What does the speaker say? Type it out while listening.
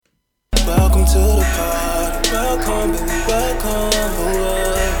Welcome to the party. Welcome, baby, welcome.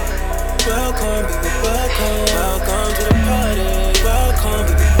 Welcome, baby, welcome. Welcome to the party. Welcome,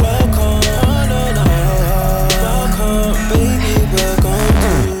 baby, welcome. Welcome, baby, welcome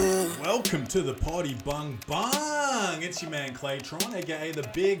to. Welcome to the party, bung bung. It's your man Claytron, aka the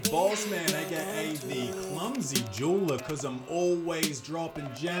Big Boss Man, aka the Clumsy Jeweler, cause I'm always dropping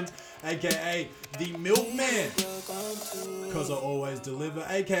gems, aka the Milkman, cause I always deliver,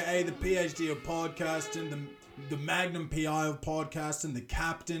 aka the PhD of podcasting, the Magnum PI of podcasting, the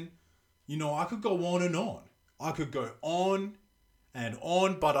Captain. You know, I could go on and on. I could go on and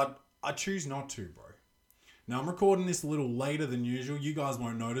on, but I choose not to, bro. Now, I'm recording this a little later than usual. You guys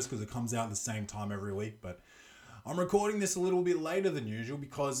won't notice because it comes out at the same time every week, but I'm recording this a little bit later than usual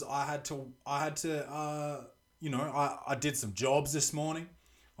because I did some jobs this morning.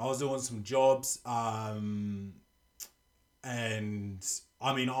 I was doing some jobs, and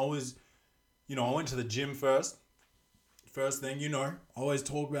I went to the gym first. First thing, I always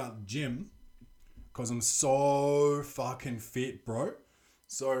talk about the gym because I'm so fucking fit, bro.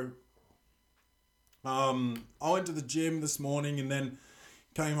 So, I went to the gym this morning and then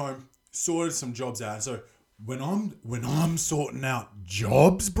came home, sorted some jobs out. So when I'm sorting out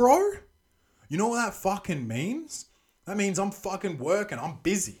jobs, bro, you know what that fucking means? That means I'm fucking working. I'm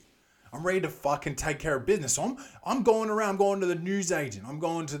busy. I'm ready to fucking take care of business. So I'm going around. I'm going to the newsagent. I'm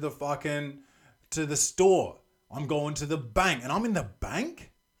going to the store. I'm going to the bank. And I'm in the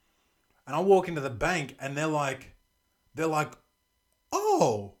bank. And I walk into the bank and they're like,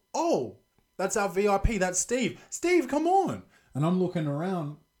 oh, that's our VIP. That's Steve. Steve, come on. And I'm looking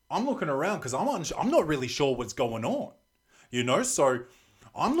around because I'm not really sure what's going on. So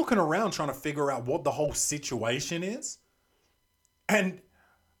I'm looking around trying to figure out what the whole situation is. And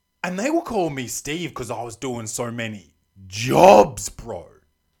they will call me Steve because I was doing so many jobs, bro.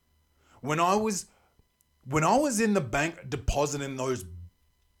 When I was in the bank depositing those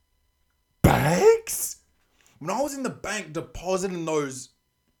bags, when I was in the bank depositing those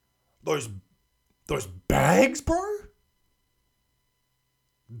bags, bro,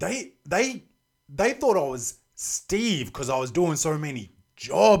 they thought I was Steve because I was doing so many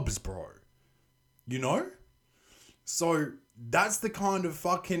jobs, bro. So that's the kind of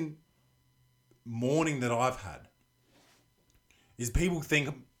fucking morning that I've had. Is people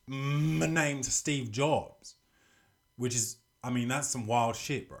think my name's Steve Jobs, which is, that's some wild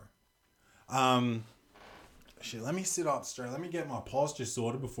shit, bro. Let me sit up straight. Let me get my posture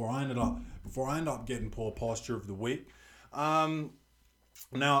sorted before I end up getting poor posture of the week.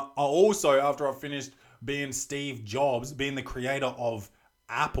 Now, I also, after I finished being Steve Jobs, being the creator of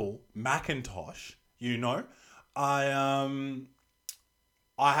Apple Macintosh, I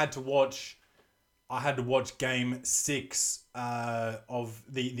had to watch Game 6 of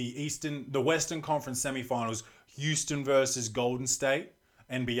the Western Conference semifinals, Houston versus Golden State,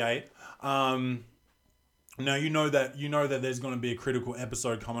 NBA. Now you know that there's going to be a critical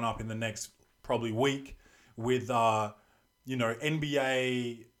episode coming up in the next probably week with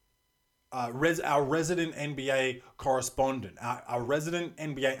NBA our resident NBA correspondent, our resident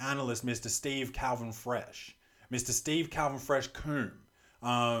NBA analyst, Mr. Steve Calvin Fresh Coombe.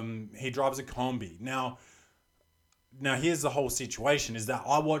 He drives a combi. Now here's the whole situation: is that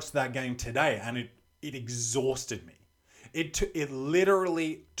I watched that game today and it exhausted me. It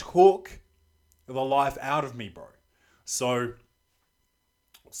literally took the life out of me, bro. So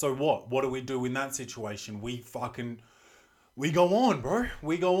what do we do in that situation? We go on, bro.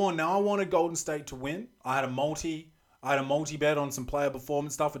 We go on. Now I wanted Golden State to win. I had a multi bet on some player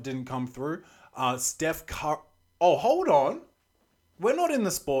performance stuff. It didn't come through. Steph Curry. Oh, hold on. We're not in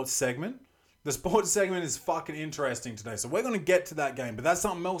the sports segment. The sports segment is fucking interesting today. So we're going to get to that game. But that's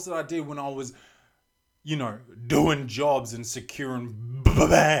something else that I did when I was, doing jobs and securing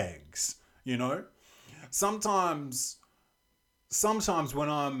bags. Sometimes when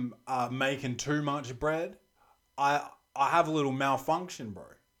I'm making too much bread, I have a little malfunction, bro.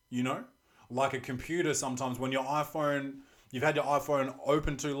 Like a computer. Sometimes when you've had your iPhone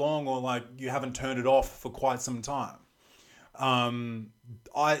open too long, or like you haven't turned it off for quite some time.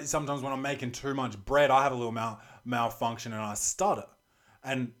 Sometimes when I'm making too much bread, I have a little malfunction and I stutter,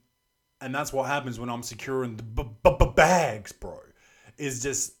 and that's what happens when I'm securing the bags, bro. Is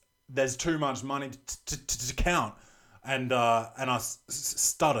just there's too much money to count, and I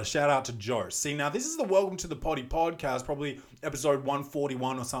stutter. Shout out to Joe. See, now this is the Welcome to the Potty podcast, probably episode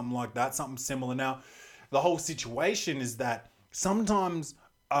 141 or something like that, something similar. Now, the whole situation is that sometimes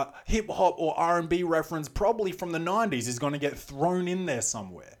hip hop or R&B reference, probably from the 90s, is going to get thrown in there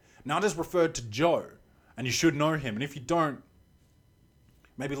somewhere. Now, I just referred to Joe, and you should know him, and if you don't,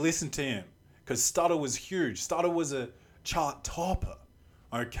 maybe listen to him. because Stutter was huge. Stutter was a chart topper.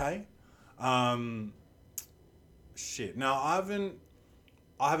 Okay. Shit. Now I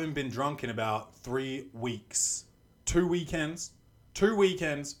haven't been drunk in about 3 weeks. 2 weekends,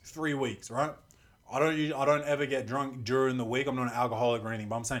 3 weeks, right? I don't ever get drunk during the week. I'm not an alcoholic or anything,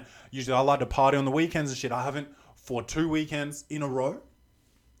 but I'm saying usually I like to party on the weekends and shit. I haven't for 2 weekends in a row.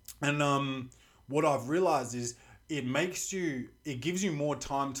 And what I've realized is it gives you more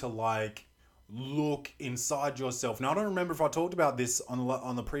time to like look inside yourself. Now I don't remember if I talked about this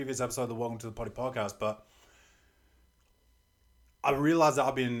on the previous episode of the Welcome to the Potty podcast, but I realized that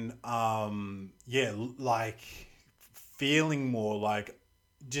I've been like feeling more, like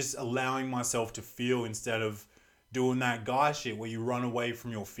just allowing myself to feel instead of doing that guy shit where you run away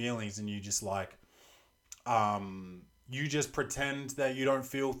from your feelings and you just like you just pretend that you don't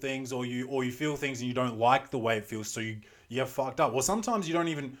feel things, or you feel things and you don't like the way it feels, so you get fucked up. Well, sometimes you don't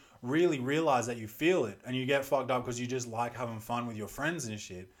even really realize that you feel it and you get fucked up because you just like having fun with your friends and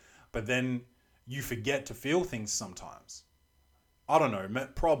shit, but then you forget to feel things sometimes. I don't know,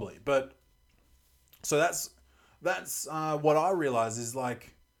 probably, but so that's what I realize is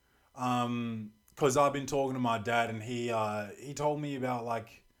like, because I've been talking to my dad and he told me about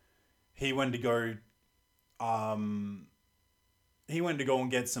like he went to go and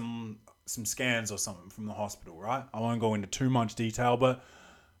get some scans or something from the hospital, right? I won't go into too much detail, but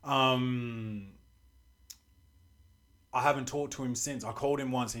I haven't talked to him since. I called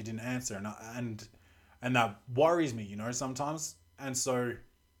him once, he didn't answer, and that worries me, sometimes. And so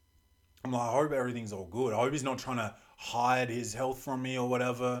I'm like, I hope everything's all good. I hope he's not trying to hide his health from me or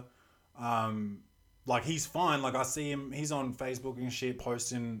whatever. Like he's fine. Like I see him, he's on Facebook and shit,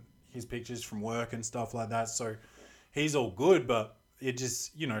 posting his pictures from work and stuff like that. So he's all good, but it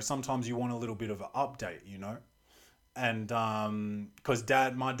just, sometimes you want a little bit of an update, And because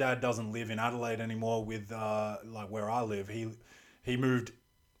my dad doesn't live in Adelaide anymore with like where I live. He moved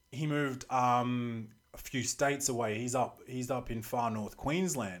a few states away. He's up in far north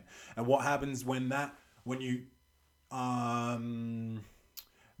Queensland. And what happens when you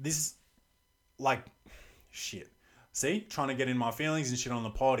this like shit. See, trying to get in my feelings and shit on the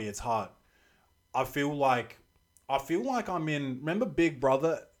potty, it's hard. I feel like I'm in, remember Big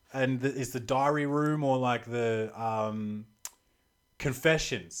Brother, and it's the diary room or like the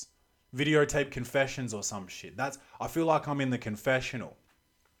confessions, videotape confessions or some shit. I feel like I'm in the confessional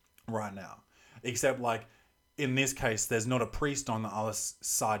right now, except like in this case, there's not a priest on the other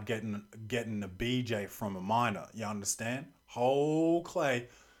side getting a BJ from a minor. You understand? Oh, Clay.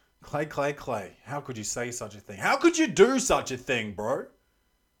 How could you say such a thing? How could you do such a thing, bro?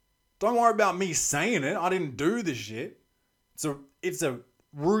 Don't worry about me saying it. I didn't do this shit. It's a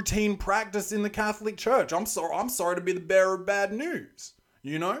routine practice in the Catholic Church. I'm sorry to be the bearer of bad news.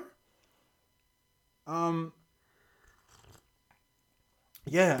 Yeah,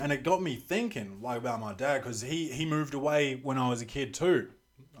 and it got me thinking like about my dad, because he moved away when I was a kid too,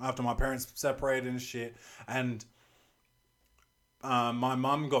 after my parents separated and shit, and my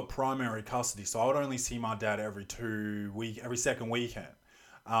mum got primary custody, so I would only see my dad every second weekend,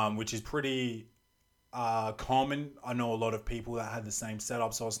 which is pretty common. I know a lot of people that had the same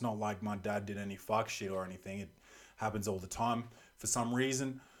setup, so it's not like my dad did any fuck shit or anything. It happens all the time for some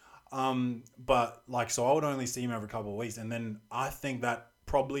reason. But like, so I would only see him every couple of weeks, and then I think that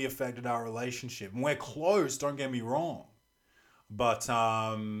probably affected our relationship. And we're close, don't get me wrong, but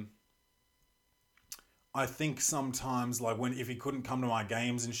I think sometimes like if he couldn't come to my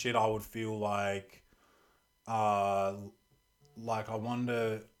games and shit, I would feel like I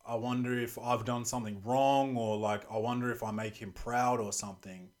wonder if I've done something wrong, or like I wonder if I make him proud or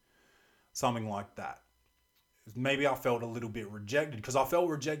something like that. Maybe I felt a little bit rejected, because I felt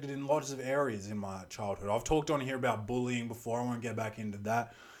rejected in lots of areas in my childhood. I've talked on here about bullying before. I won't get back into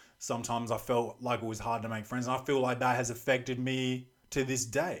that. Sometimes I felt like it was hard to make friends, and I feel like that has affected me to this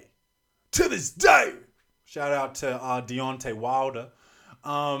day. To this day! Shout out to Deontay Wilder.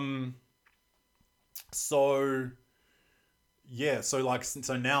 So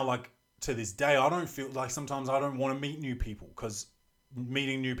now, like, to this day, I don't feel like, sometimes I don't want to meet new people, because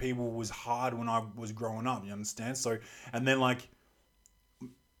meeting new people was hard when I was growing up, you understand? So, and then like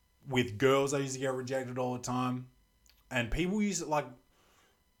with girls, I used to get rejected all the time, and people used to like,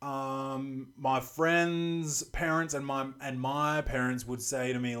 my friends' parents and my parents would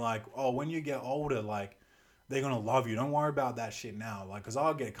say to me like, oh, when you get older, like, they're going to love you. Don't worry about that shit now. Like, cause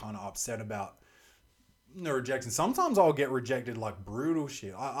I'll get kind of upset about the rejection. Sometimes I'll get rejected like brutal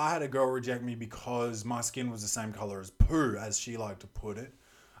shit. I had a girl reject me because my skin was the same color as poo, as she liked to put it.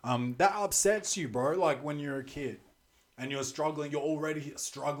 That upsets you, bro. Like when you're a kid, and you're already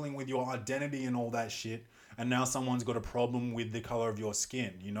struggling with your identity and all that shit, and now someone's got a problem with the color of your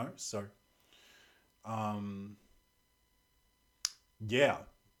skin, you know? So, yeah,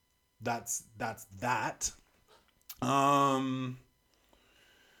 that's that.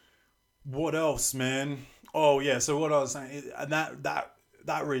 What else, man? Oh yeah, so what I was saying, and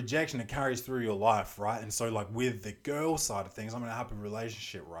that rejection, it carries through your life, right? And so like with the girl side of things, I'm in a happy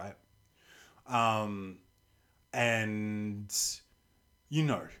relationship, right? And you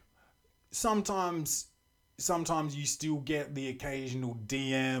know, sometimes you still get the occasional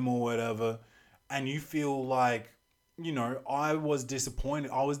DM or whatever, and you feel like, you know, I was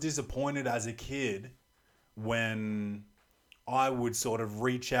disappointed as a kid when I would sort of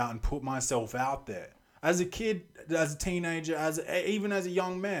reach out and put myself out there. As a kid, as a teenager, even as a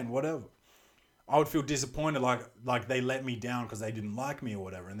young man, whatever. I would feel disappointed, like they let me down because they didn't like me or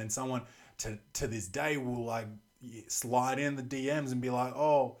whatever. And then someone to this day will like slide in the DMs and be like,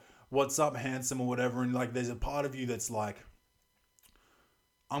 "Oh, what's up, handsome," or whatever. And like, there's a part of you that's like,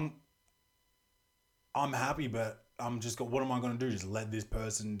 I'm happy, but what am I gonna do? Just let this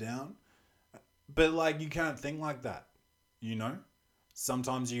person down? But like, you can't think like that, you know.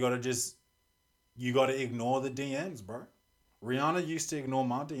 Sometimes you gotta ignore the DMs, bro. Rihanna used to ignore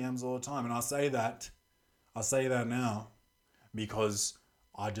my DMs all the time, and I say that now because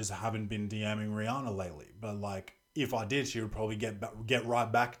I just haven't been DMing Rihanna lately. But like, if I did, she would probably get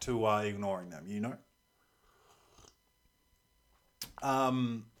right back to ignoring them, you know.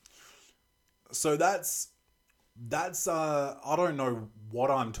 So that's I don't know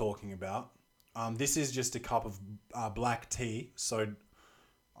what I'm talking about. This is just a cup of black tea, so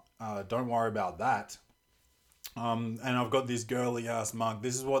don't worry about that. And I've got this girly ass mug.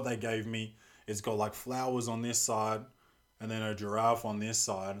 This is what they gave me. It's got like flowers on this side and then a giraffe on this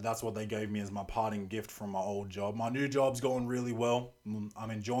side. That's what they gave me as my parting gift from my old job. My new job's going really well.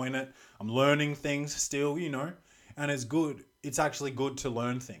 I'm enjoying it. I'm learning things still, you know, and it's good. It's actually good to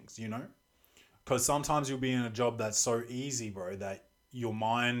learn things, you know, because sometimes you'll be in a job that's so easy, bro, that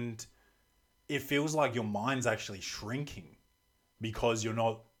it feels like your mind's actually shrinking because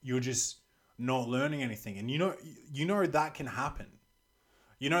you're just not learning anything. And you know that can happen.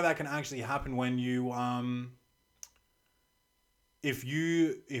 You know that can actually happen when you if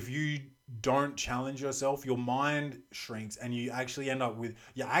you don't challenge yourself, your mind shrinks and you actually end up with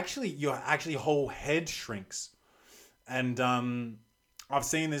your whole head shrinks. And I've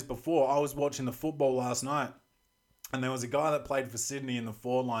seen this before. I was watching the football last night and there was a guy that played for Sydney in the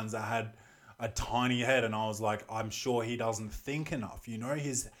forward lines that had a tiny head, and I was like, I'm sure he doesn't think enough. You know,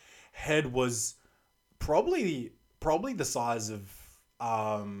 his head was probably the size of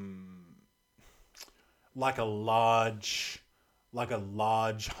like a large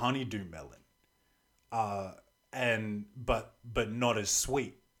honeydew melon, and but not as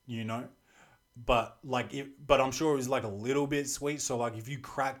sweet, you know. But but I'm sure it was like a little bit sweet. So like if you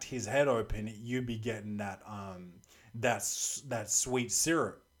cracked his head open, you'd be getting that sweet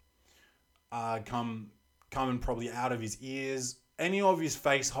syrup coming probably out of his ears, any of his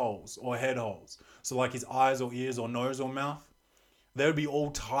face holes or head holes. So like his eyes or ears or nose or mouth, there would be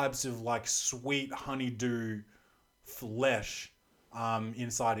all types of like sweet honeydew flesh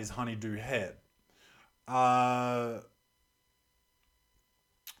inside his honeydew head. And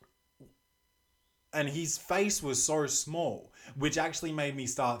his face was so small, which actually made me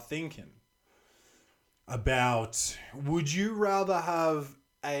start thinking about, would you rather have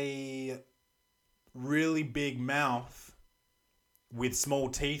a really big mouth with small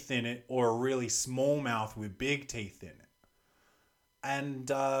teeth in it or a really small mouth with big teeth in it? And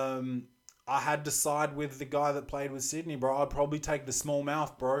I had to side with the guy that played with Sydney, bro. I'd probably take the small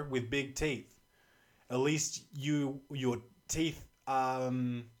mouth, bro, with big teeth. At least your teeth, at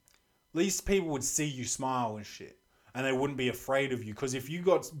least people would see you smile and shit, and they wouldn't be afraid of you. Because if you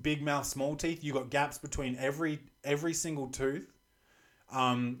got big mouth, small teeth, you got gaps between every single tooth,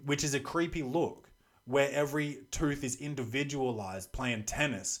 which is a creepy look, where every tooth is individualized, playing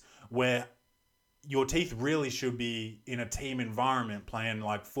tennis, where your teeth really should be in a team environment playing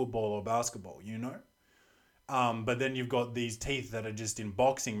like football or basketball, you know? But then you've got these teeth that are just in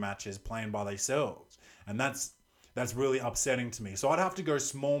boxing matches playing by themselves. And that's really upsetting to me. So I'd have to go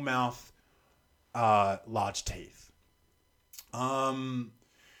small mouth, large teeth.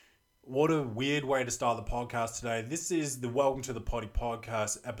 What a weird way to start the podcast today. This is the Welcome to the Potty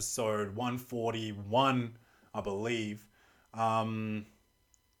podcast, episode 141, I believe.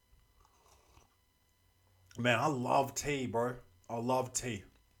 Man, I love tea, bro. I love tea.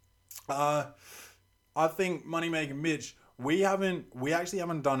 I think Moneymaker Mitch we actually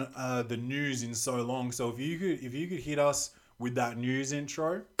haven't done the news in so long. So if you could hit us with that news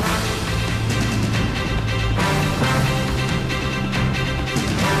intro.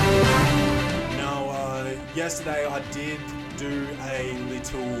 Now, yesterday I did do a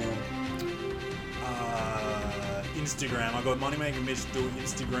little Instagram. I got Moneymaker Mitch to do an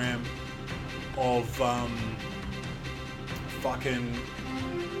Instagram of fucking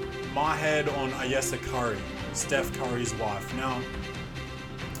my head on Ayesha Curry, Steph Curry's wife. Now,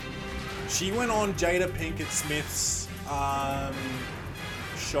 she went on Jada Pinkett Smith's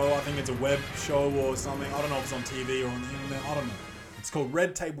show. I think it's a web show or something. I don't know if it's on TV or on the internet. I don't know. It's called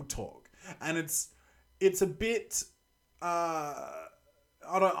Red Table Talk, and it's a bit I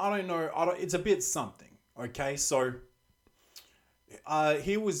don't know. It's a bit something. Okay, so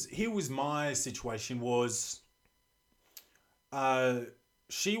here was my situation was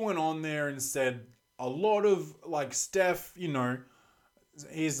she went on there and said a lot of like Steph, you know,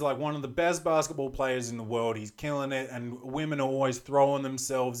 he's like one of the best basketball players in the world. He's killing it, and women are always throwing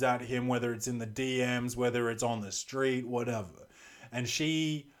themselves at him, whether it's in the DMs, whether it's on the street, whatever. And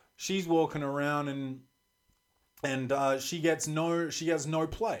she's walking around and she gets no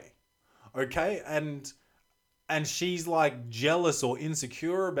play, okay, and she's like jealous or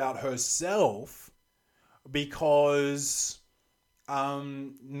insecure about herself because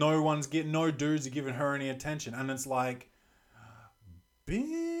no dudes are giving her any attention, and it's like, bitch,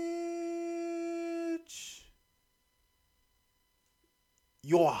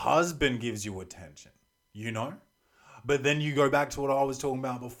 your husband gives you attention, you know? But then you go back to what I was talking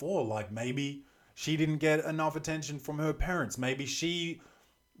about before, like maybe she didn't get enough attention from her parents. Maybe she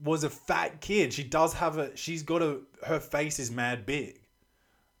was a fat kid. Her face is mad big.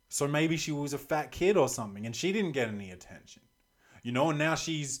 So maybe she was a fat kid or something and she didn't get any attention. You know, and now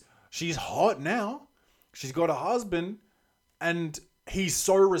she's hot now. She's got a husband and he's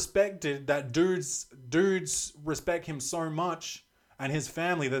so respected that dudes respect him so much and his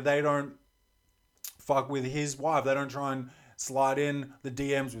family that they don't fuck with his wife. They don't try and slide in the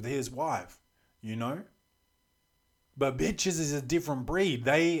DMs with his wife, you know? But bitches is a different breed.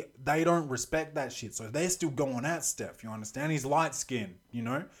 They don't respect that shit. So they're still going at Steph, you understand? He's light skinned, you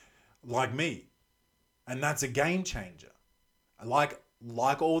know? Like me. And that's a game changer. Like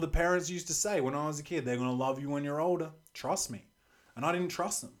all the parents used to say when I was a kid, they're going to love you when you're older. Trust me. And I didn't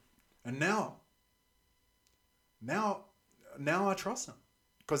trust them. And now I trust them.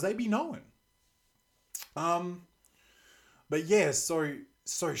 Because they be knowing. But yeah, so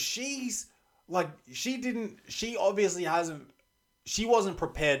she's like, she wasn't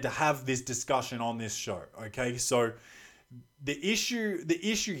prepared to have this discussion on this show. Okay. So the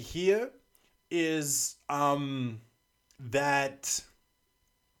issue here is, that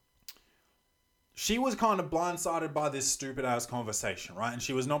she was kind of blindsided by this stupid ass conversation, right? And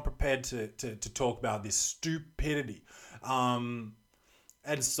she was not prepared to talk about this stupidity. And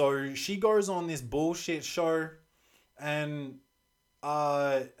so she goes on this bullshit show and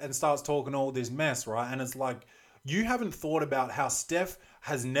starts talking all this mess, right? And it's like, you haven't thought about how Steph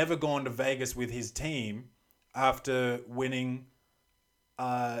has never gone to Vegas with his team after winning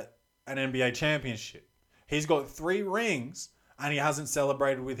an NBA championship. He's got 3 rings and he hasn't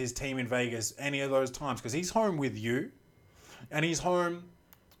celebrated with his team in Vegas any of those times because he's home with you and he's home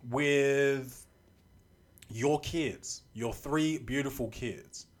with your kids, your 3 beautiful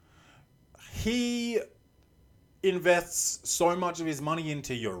kids. He invests so much of his money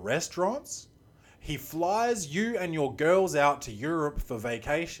into your restaurants. He flies you and your girls out to Europe for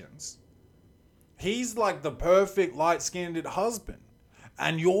vacations. He's like the perfect light-skinned husband.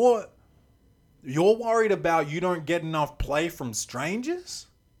 And you're worried about you don't get enough play from strangers?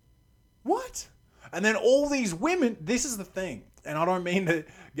 What? And then all these women, this is the thing, and I don't mean to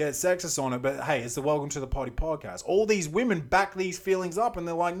get sexist on it, but hey, it's the Welcome to the Potty podcast. All these women back these feelings up and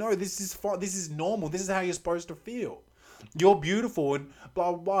they're like, no, this is fine. This is normal. This is how you're supposed to feel. You're beautiful and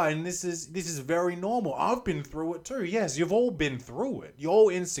blah, blah, blah. And this is very normal. I've been through it too. Yes, you've all been through it. You're all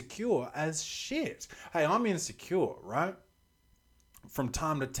insecure as shit. Hey, I'm insecure, right? From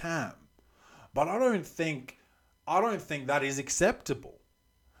time to time. But I don't think that is acceptable.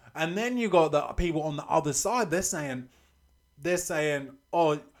 And then you got the people on the other side, they're saying,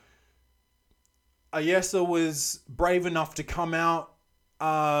 oh, Ayesha was brave enough to come out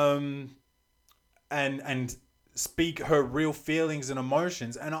and speak her real feelings and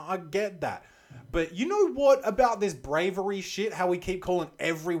emotions. And I get that. But you know what about this bravery shit? How we keep calling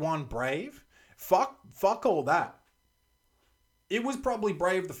everyone brave? Fuck all that. It was probably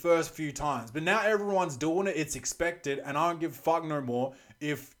brave the first few times, but now everyone's doing it. It's expected, and I don't give a fuck no more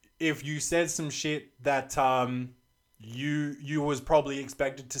if you said some shit that you was probably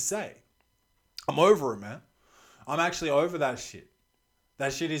expected to say. I'm over it, man. I'm actually over that shit.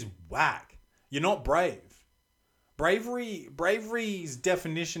 That shit is whack. You're not brave. Bravery's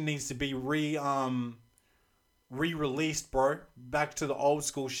definition needs to be re-released, bro. Back to the old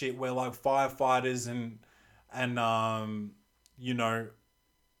school shit where like firefighters and you know,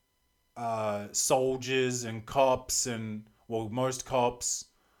 soldiers and cops and, well, most cops,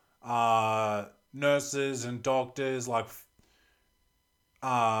 nurses and doctors, like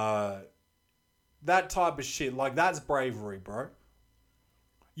that type of shit. Like, that's bravery, bro.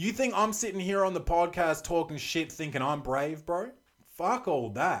 You think I'm sitting here on the podcast talking shit thinking I'm brave, bro? Fuck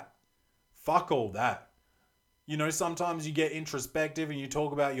all that. Fuck all that. You know, sometimes you get introspective and you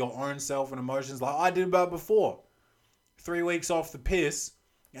talk about your own self and emotions like I did about before. 3 weeks off the piss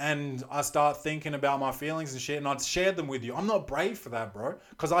and I start thinking about my feelings and shit and I'd shared them with you. I'm not brave for that, bro.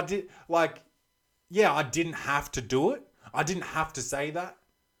 Because I did, like, yeah, I didn't have to do it. I didn't have to say that.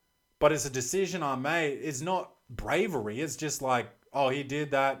 But it's a decision I made. It's not bravery. It's just like, oh, he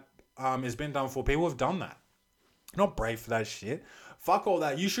did that. It's been done before. People have done that. Not brave for that shit. Fuck all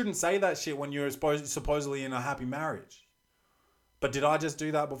that. You shouldn't say that shit when you're supposedly in a happy marriage. But did I just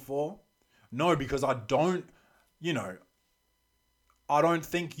do that before? No, because I don't, you know, I don't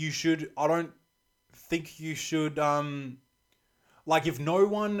think you should, like, if no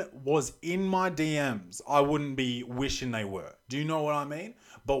one was in my DMs, I wouldn't be wishing they were. Do you know what I mean?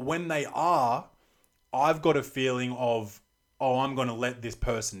 But when they are, I've got a feeling of, oh, I'm going to let this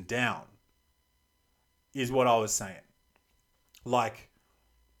person down, is what I was saying. Like,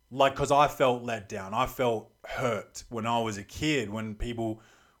 because I felt let down. I felt hurt when I was a kid, when people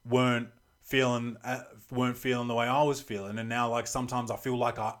weren't feeling the way I was feeling. And now, like, sometimes I feel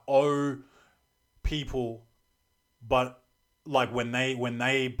like I owe people, but like when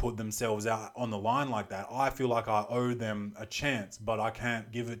they put themselves out on the line like that, I feel like I owe them a chance, but I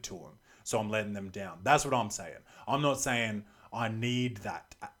can't give it to them. So I'm letting them down. That's what I'm saying. I'm not saying I need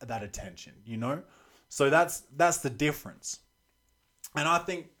that attention, you know? So that's the difference. And I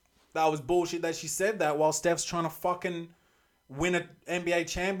think that was bullshit that she said that while Steph's trying to fucking win an NBA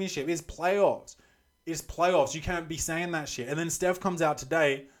championship. It's playoffs. It's playoffs. You can't be saying that shit. And then Steph comes out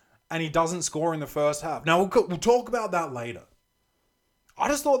today and he doesn't score in the first half. Now, we'll talk about that later. I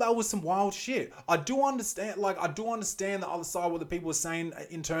just thought that was some wild shit. I do understand the other side, what the people are saying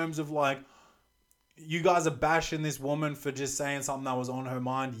in terms of, like, you guys are bashing this woman for just saying something that was on her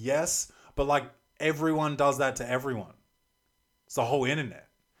mind. Yes, but, like, everyone does that to everyone. It's the whole internet.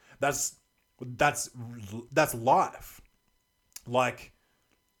 That's life. Like,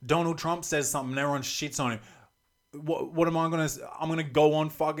 Donald Trump says something and everyone shits on him. What am I going to... I'm going to go on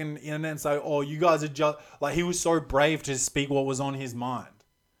fucking internet and say, oh, you guys are just... Like, he was so brave to speak what was on his mind.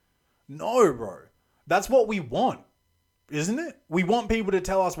 No, bro. That's what we want, isn't it? We want people to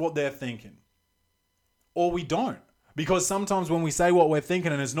tell us what they're thinking. Or we don't. Because sometimes when we say what we're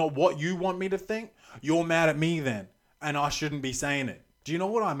thinking and it's not what you want me to think, you're mad at me then. And I shouldn't be saying it. Do you know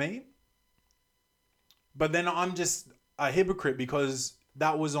what I mean? But then I'm just a hypocrite because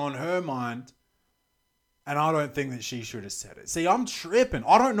that was on her mind and I don't think that she should have said it. See, I'm tripping.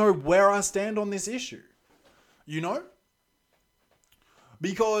 I don't know where I stand on this issue. You know?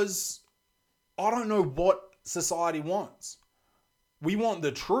 Because I don't know what society wants. We want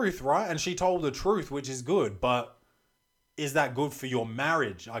the truth, right? And she told the truth, which is good. But is that good for your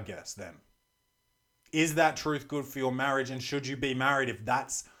marriage, I guess, then? Is that truth good for your marriage? And should you be married if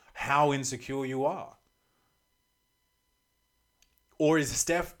that's how insecure you are? Or is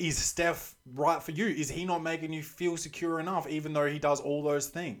Steph right for you? Is he not making you feel secure enough even though he does all those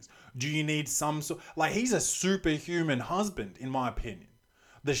things? Do you need some sort... Like, he's a superhuman husband, in my opinion.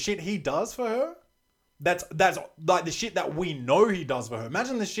 The shit he does for her, that's like the shit that we know he does for her.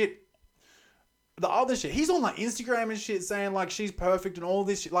 Imagine the other shit. He's on like Instagram and shit saying like she's perfect and all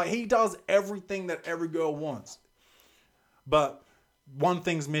this shit. Like, he does everything that every girl wants. But one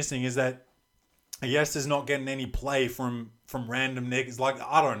thing's missing is that Yes is not getting any play from random niggas. Like,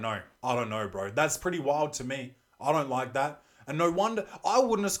 I don't know, bro. That's pretty wild to me. I don't like that. And no wonder I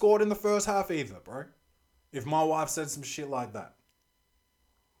wouldn't have scored in the first half either, bro. If my wife said some shit like that.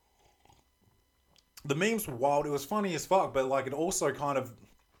 The memes were wild. It was funny as fuck, but like it also kind of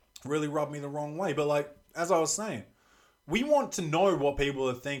really rubbed me the wrong way. But like, as I was saying, we want to know what people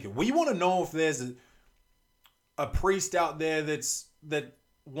are thinking. We want to know if there's a priest out there that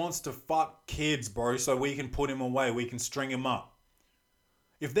wants to fuck kids, bro, so we can put him away. We can string him up.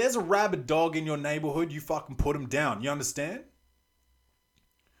 If there's a rabid dog in your neighborhood, you fucking put him down. You understand?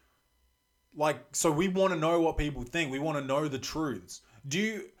 Like, so we want to know what people think. We want to know the truths.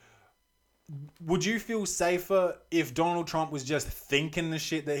 would you feel safer if Donald Trump was just thinking the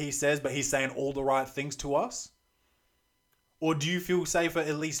shit that he says, but he's saying all the right things to us? Or do you feel safer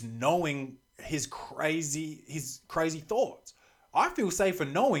at least knowing his crazy thoughts? I feel safer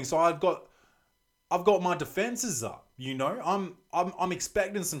knowing, so I've got my defenses up. You know, I'm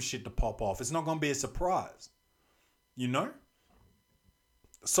expecting some shit to pop off. It's not gonna be a surprise. You know.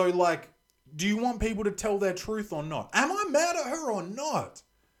 So like, do you want people to tell their truth or not? Am I mad at her or not?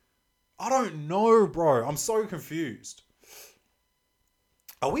 I don't know, bro. I'm so confused.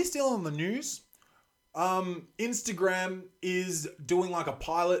 Are we still on the news? Instagram is doing like a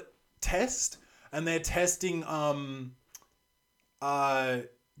pilot test, and they're testing going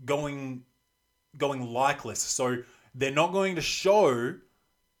likeless. So they're not going to show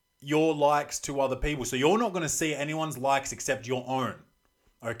your likes to other people. So you're not going to see anyone's likes except your own.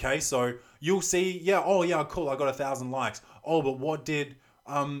 Okay, so you'll see, yeah, oh yeah, cool, I got 1,000 likes. Oh, but what did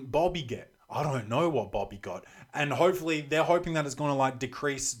Bobby get? I don't know what Bobby got. And hopefully they're hoping that it's going to like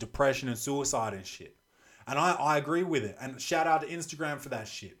decrease depression and suicide and shit. And I agree with it. And shout out to Instagram for that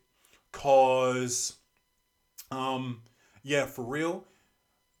shit. Cause yeah, for real.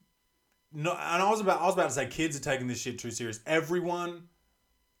 No, and I was about to say kids are taking this shit too serious. Everyone,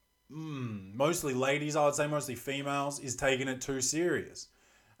 mostly ladies, I would say mostly females, is taking it too serious.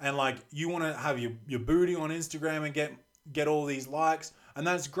 And like, you want to have your booty on Instagram and get all these likes, and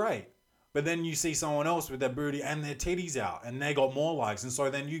that's great. But then you see someone else with their booty and their titties out, and they got more likes, and so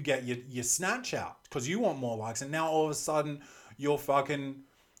then you get your snatch out because you want more likes, and now all of a sudden you're fucking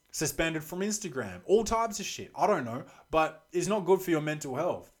suspended from Instagram. All types of shit. I don't know, but it's not good for your mental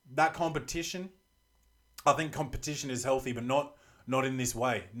health. That competition, I think competition is healthy, but not in this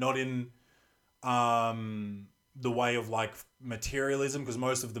way. Not in the way of like materialism, because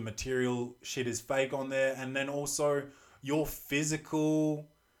most of the material shit is fake on there. And then also your physicalness,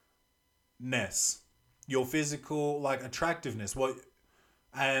 your physical like attractiveness,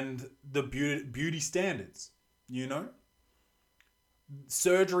 and the beauty standards, you know?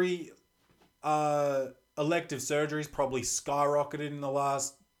 Surgery, elective surgeries probably skyrocketed in the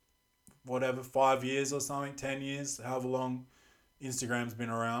last 5 years or something, 10 years, however long Instagram's been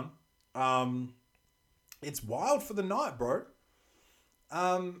around. It's wild for the night, bro.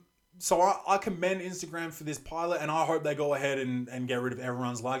 So I commend Instagram for this pilot, and I hope they go ahead and get rid of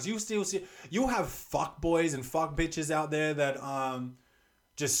everyone's likes. You'll have fuck boys and fuck bitches out there that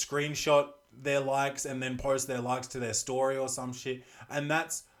just screenshot their likes and then post their likes to their story or some shit, and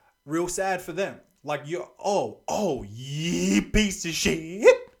that's real sad for them. Like, you piece of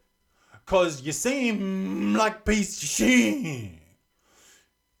shit, cause you seem like piece of shit.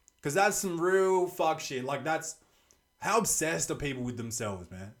 Cause that's some real fuck shit. Like, that's how obsessed are people with themselves,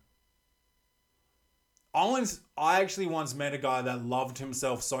 man. I actually once met a guy that loved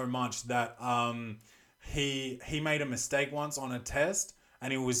himself so much that he made a mistake once on a test,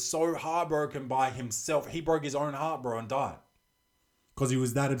 and he was so heartbroken by himself. He broke his own heart, bro, and died. Because he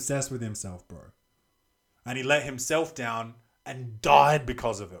was that obsessed with himself, bro. And he let himself down and died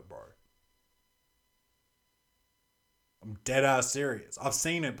because of it, bro. I'm dead ass serious. I've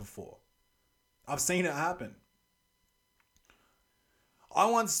seen it before. I've seen it happen. I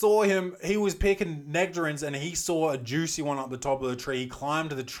once saw him, he was picking nectarines and he saw a juicy one up the top of the tree. He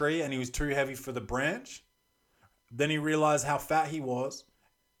climbed the tree and he was too heavy for the branch. Then he realized how fat he was,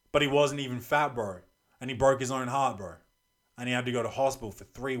 but he wasn't even fat, bro. And he broke his own heart, bro. And he had to go to hospital for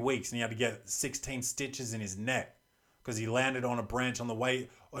 3 weeks, and he had to get 16 stitches in his neck because he landed on a branch on the way,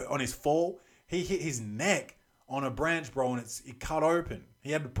 on his fall. He hit his neck on a branch, bro, and it cut open.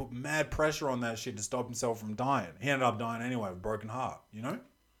 He had to put mad pressure on that shit to stop himself from dying. He ended up dying anyway with a broken heart, you know?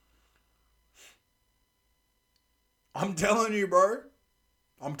 I'm telling you, bro.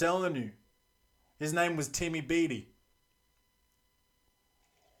 I'm telling you. His name was Timmy Beattie.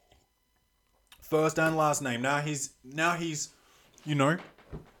 First and last name. Now he's you know,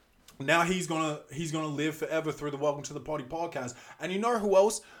 now he's gonna live forever through the Welcome to the Potty podcast. And you know who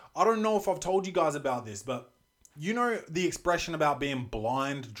else? I don't know if I've told you guys about this, but you know the expression about being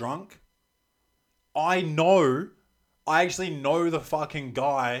blind drunk? I actually know the fucking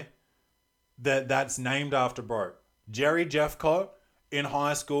guy that's named after, bro. Jerry Jeffcott in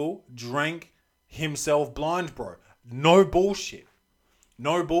high school drank himself blind, bro. No bullshit.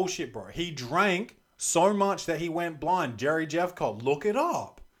 No bullshit, bro. He drank so much that he went blind. Jerry Jeffcott, look it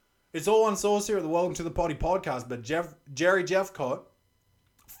up. It's all on Source here at the Welcome to the Potty podcast, but Jerry Jeffcott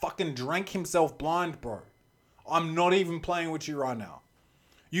fucking drank himself blind, bro. I'm not even playing with you right now.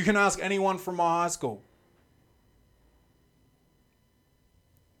 You can ask anyone from my high school.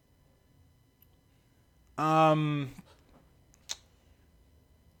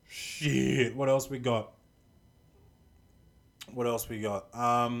 shit. What else we got?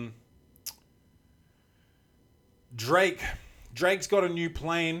 Drake. Drake's got a new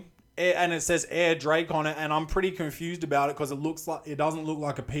plane, and it says Air Drake on it, and I'm pretty confused about it because it doesn't look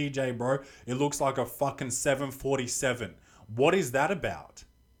like a PJ, bro. It looks like a fucking 747. What is that about?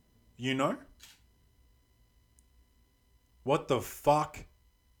 You know? What the fuck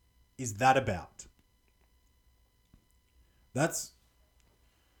is that about? That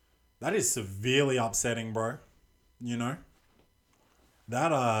is severely upsetting, bro. You know?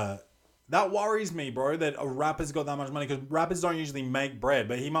 That worries me, bro, that a rapper's got that much money, because rappers don't usually make bread,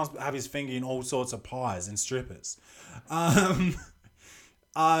 but he must have his finger in all sorts of pies and strippers. Now,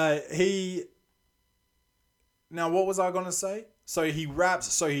 what was I going to say? So he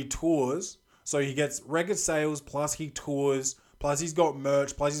raps, so he tours, so he gets record sales, plus he tours, plus he's got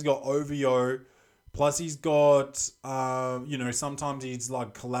merch, plus he's got OVO, plus he's got, sometimes he's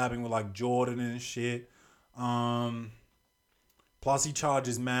like collabing with like Jordan and shit. Plus he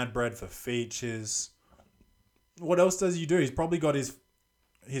charges mad bread for features. What else does he do? He's probably got his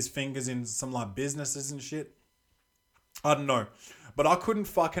fingers in some like businesses and shit. I don't know. But I couldn't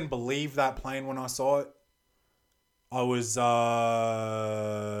fucking believe that plane when I saw it. I was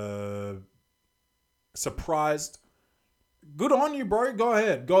surprised. Good on you, bro. Go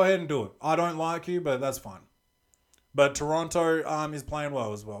ahead and do it. I don't like you, but that's fine. But Toronto is playing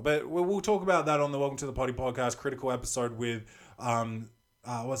well as well. But we'll talk about that on the Welcome to the Potty podcast critical episode with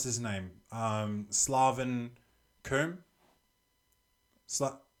what's his name? Slaven Kum?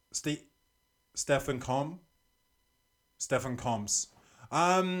 Stefan Combs.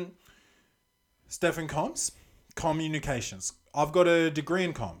 Stefan Combs? Communications. I've got a degree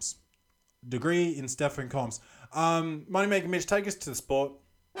in comms. Degree in Stefan Combs. Moneymaker Mitch, take us to the sport.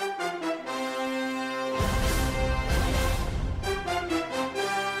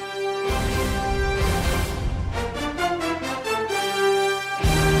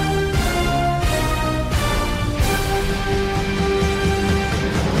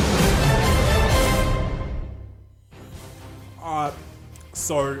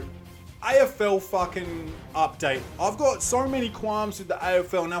 So, AFL fucking update. I've got so many qualms with the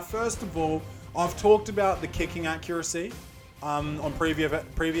AFL. Now, first of all, I've talked about the kicking accuracy on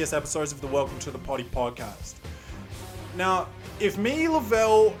previous episodes of the Welcome to the Potty podcast. Now, if me,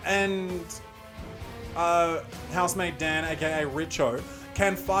 Lavelle, and housemate Dan, aka Richo,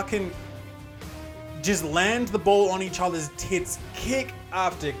 can fucking just land the ball on each other's tits, kick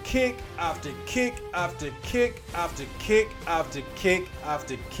after kick after kick after kick after kick after kick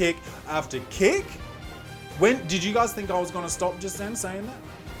after kick after kick. When did you guys think I was going to stop just then saying that?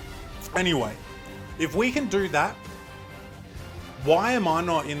 Anyway, if we can do that, why am I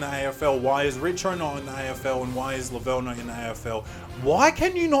not in the AFL? Why is Richo not in the AFL? And why is Lavelle not in the AFL? Why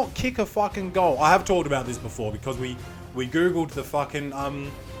can you not kick a fucking goal? I have talked about this before because we Googled the fucking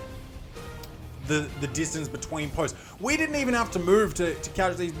the distance between posts. We didn't even have to move to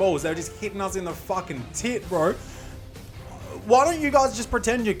catch these balls. They were just hitting us in the fucking tit, bro. Why don't you guys just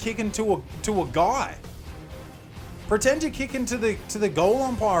pretend you're kicking to a guy? Pretend you're kicking to the goal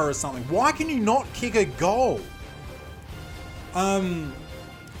umpire or something. Why can you not kick a goal?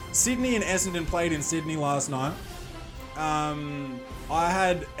 Sydney and Essendon played in Sydney last night. I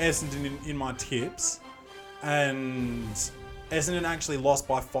had Essendon in my tips, and Essendon actually lost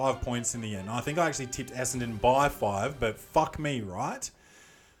by 5 points in the end. I think I actually tipped Essendon by 5, but fuck me, right?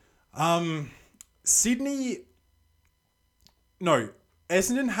 Essendon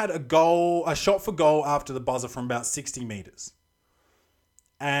had a shot for goal after the buzzer from about 60 meters.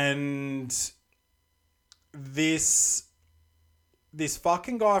 And this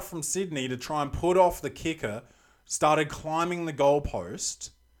fucking guy from Sydney, to try and put off the kicker, started climbing the goalpost.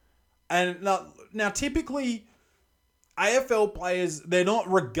 And now typically AFL players, they're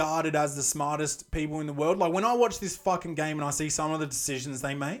not regarded as the smartest people in the world. Like, when I watch this fucking game and I see some of the decisions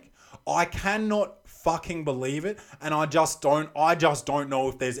they make, I cannot fucking believe it. And I just don't know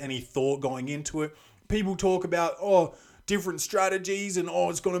if there's any thought going into it. People talk about, different strategies and,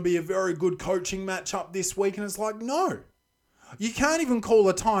 it's going to be a very good coaching matchup this week. And it's like, no. You can't even call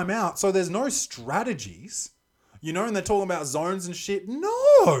a timeout, so there's no strategies. And they're talking about zones and shit.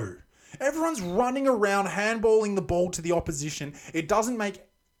 No! Everyone's running around, handballing the ball to the opposition. It doesn't make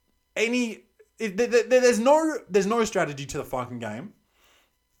any... There's no strategy to the fucking game.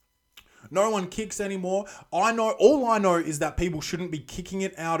 No one kicks anymore. All I know is that people shouldn't be kicking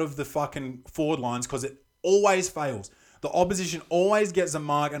it out of the fucking forward lines because it always fails. The opposition always gets a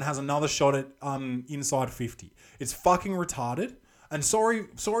mark and has another shot at inside 50. It's fucking retarded. And sorry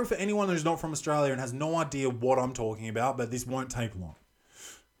for anyone who's not from Australia and has no idea what I'm talking about, but this won't take long.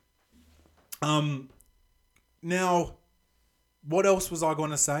 Now, what else was I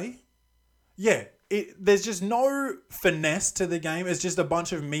going to say? Yeah, there's just no finesse to the game. It's just a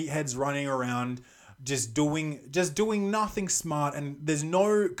bunch of meatheads running around, just doing nothing smart, and there's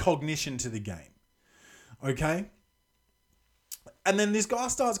no cognition to the game. Okay? And then this guy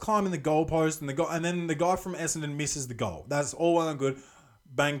starts climbing the goalpost, and then the guy from Essendon misses the goal. That's all well and good.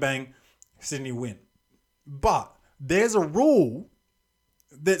 Bang, bang, Sydney win. But there's a rule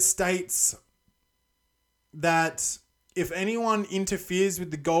that states that if anyone interferes with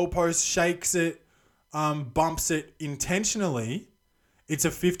the goalpost, shakes it, bumps it intentionally, it's a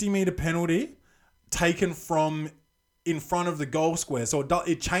 50-meter penalty taken from in front of the goal square. So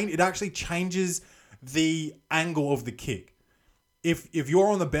it actually changes the angle of the kick. If you're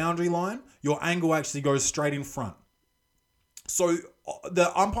on the boundary line, your angle actually goes straight in front. So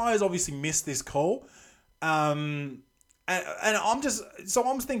the umpires obviously missed this call. And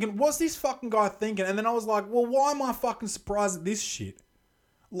I'm thinking, what's this fucking guy thinking? And then I was like, well, why am I fucking surprised at this shit?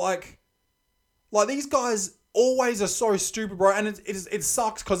 Like these guys always are so stupid, bro. And it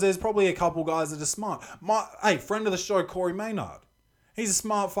sucks because there's probably a couple guys that are smart. Friend of the show, Corey Maynard. He's a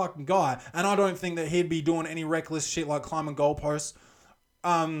smart fucking guy, and I don't think that he'd be doing any reckless shit like climbing goalposts.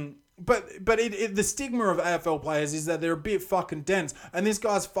 But the stigma of AFL players is that they're a bit fucking dense, and this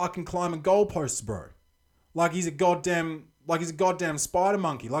guy's fucking climbing goalposts, bro. Like he's a goddamn spider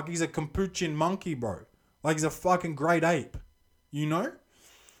monkey. Like he's a Capuchin monkey, bro. Like he's a fucking great ape, you know.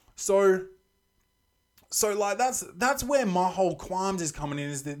 So like that's where my whole qualms is coming in,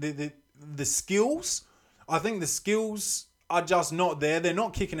 is the skills. I think the skills are just not there. They're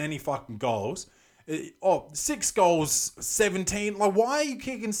not kicking any fucking goals. 6 goals, 17. Like, why are you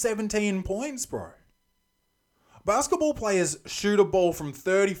kicking 17 points, bro? Basketball players shoot a ball from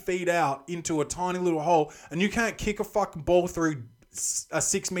 30 feet out into a tiny little hole, and you can't kick a fucking ball through a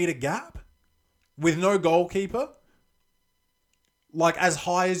 6-meter gap with no goalkeeper. Like, as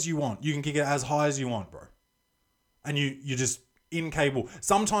high as you want. You can kick it as high as you want, bro. And you're just incapable.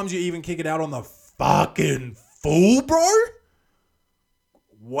 Sometimes you even kick it out on the fucking full, bro.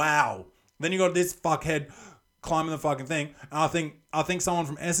 Wow. Then you got this fuckhead climbing the fucking thing. And I think someone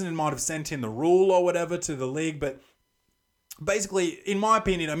from Essendon might have sent in the rule or whatever to the league. But basically, in my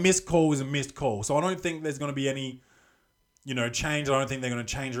opinion, a missed call is a missed call. So I don't think there's going to be any, change. I don't think they're going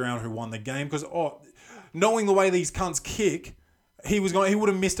to change around who won the game. Because knowing the way these cunts kick, he would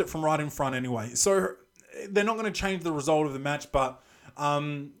have missed it from right in front anyway. So they're not going to change the result of the match. But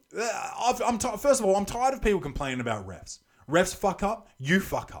first of all, I'm tired of people complaining about refs. Refs fuck up, you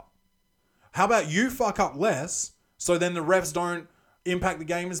fuck up. How about you fuck up less, so then the refs don't impact the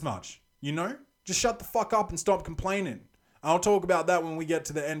game as much? Just shut the fuck up and stop complaining. I'll talk about that when we get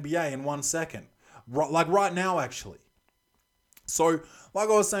to the NBA in 1 second. Like right now, actually. So, like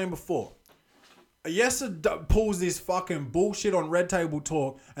I was saying before, Yesser pulls this fucking bullshit on Red Table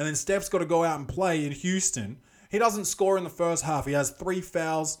Talk, and then Steph's got to go out and play in Houston. He doesn't score in the first half. He has 3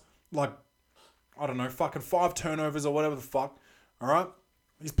 fouls, fucking 5 turnovers or whatever the fuck. All right?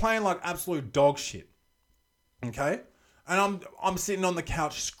 He's playing like absolute dog shit. Okay? And I'm sitting on the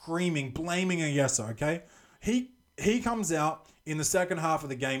couch screaming, blaming Yesser, okay? He comes out in the second half of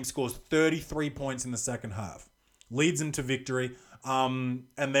the game, scores 33 points in the second half. Leads them to victory. And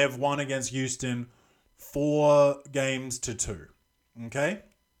they've won against Houston 4-2. Okay?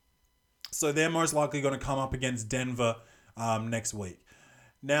 So they're most likely going to come up against Denver next week.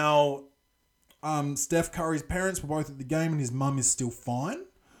 Now, Steph Curry's parents were both at the game, and his mum is still fine.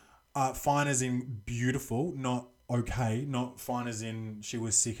 Fine as in beautiful, not okay. Not fine as in she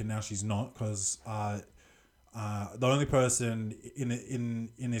was sick and now she's not, because the only person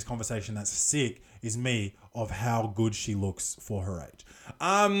in this conversation that's sick is me, of how good she looks for her age.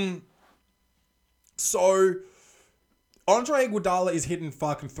 So Andre Iguodala is hitting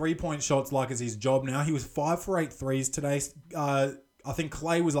fucking 3-point shots like it's his job now. He was 5 for 8 threes today. I think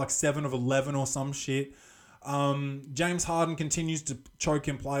Clay was like 7 of 11 or some shit. James Harden continues to choke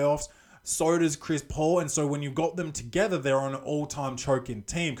in playoffs. So does Chris Paul. And so when you've got them together, they're on an all-time choking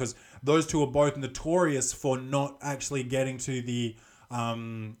team, because those two are both notorious for not actually getting to the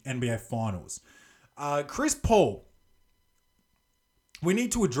NBA Finals. Chris Paul, we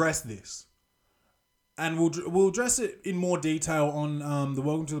need to address this. And we'll address it in more detail on the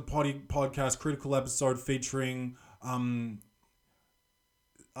Welcome to the Potty podcast critical episode featuring...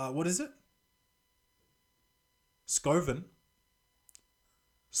 what is it? Scovin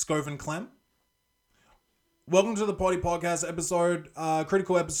Clem. Welcome to the Potty Podcast episode,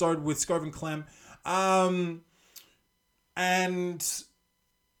 critical episode with Scovin Clem. And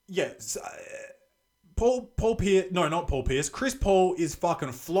yes, Paul Pierce, no, not Paul Pierce. Chris Paul is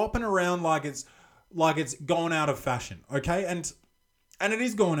fucking flopping around like it's going out of fashion, okay? And it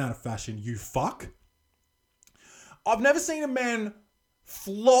is going out of fashion, you fuck. I've never seen a man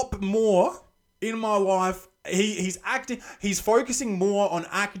flop more in my life. He's acting. He's focusing more on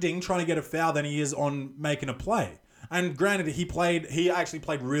acting, trying to get a foul, than he is on making a play. And granted, he actually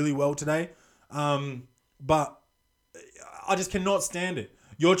played really well today. But I just cannot stand it.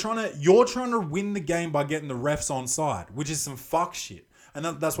 You're trying to win the game by getting the refs on side, which is some fuck shit. And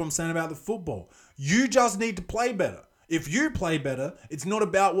that's what I'm saying about the football. You just need to play better. If you play better, it's not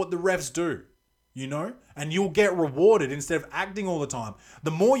about what the refs do, you know? And you'll get rewarded instead of acting all the time. The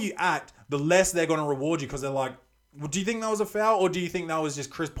more you act, the less they're going to reward you, because they're like, well, do you think that was a foul, or do you think that was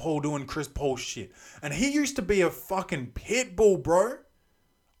just Chris Paul doing Chris Paul shit? And he used to be a fucking pit bull, bro.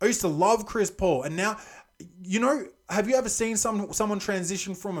 I used to love Chris Paul. And now, you know, have you ever seen someone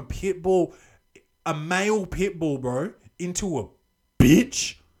transition from a pit bull, a male pit bull, bro, into a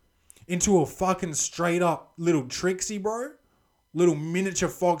bitch? Into a fucking straight up little Trixie, bro? Little miniature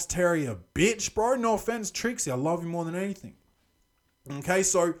fox terrier bitch, bro. No offense, Trixie. I love you more than anything. Okay,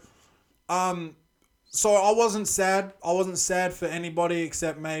 so I wasn't sad. I wasn't sad for anybody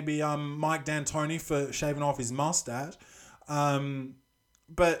except maybe Mike D'Antoni for shaving off his mustache.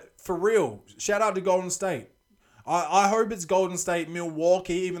 But for real, shout out to Golden State. I hope it's Golden State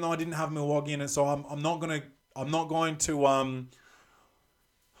Milwaukee, even though I didn't have Milwaukee in it. So I'm not going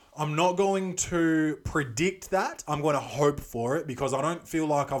to predict that. I'm going to hope for it, because I don't feel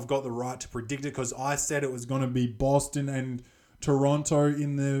like I've got the right to predict it, because I said it was going to be Boston and Toronto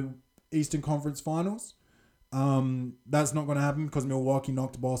in the Eastern Conference Finals. That's not going to happen because Milwaukee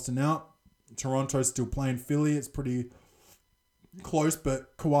knocked Boston out. Toronto's still playing Philly. It's pretty close,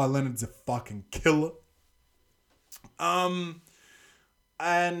 but Kawhi Leonard's a fucking killer. I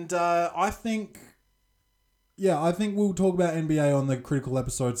think we'll talk about NBA on the critical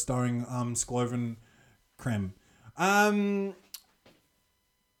episode starring Skloven Krem.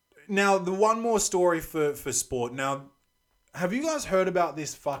 Now, the one more story for sport. Now, have you guys heard about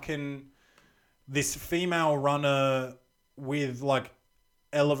this female runner with like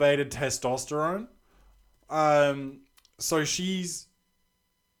elevated testosterone? So she's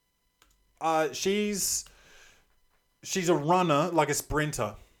a runner, like a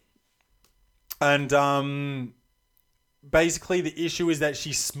sprinter. And basically the issue is that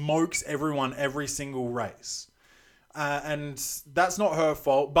she smokes everyone every single race. And that's not her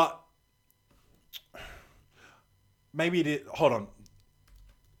fault, but maybe it is. Hold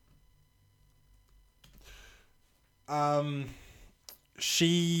on.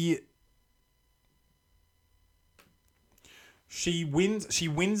 She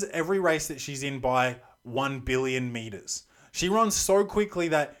wins every race that she's in by 1 billion meters. She runs so quickly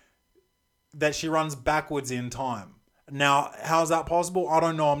that she runs backwards in time. Now, how's that possible? I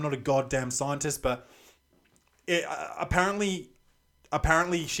don't know. I'm not a goddamn scientist, but apparently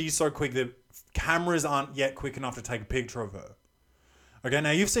she's so quick that cameras aren't yet quick enough to take a picture of her. Okay,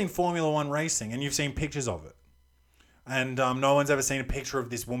 now you've seen Formula One racing and you've seen pictures of it. And no one's ever seen a picture of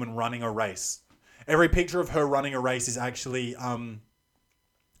this woman running a race. Every picture of her running a race is actually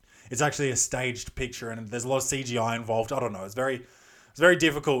it's actually a staged picture, and there's a lot of CGI involved. I don't know. It's very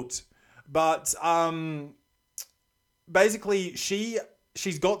difficult. But basically she's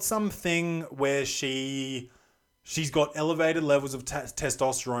got something where she's got elevated levels of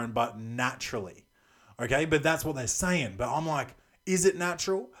testosterone, but naturally. Okay, but that's what they're saying. But I'm like, is it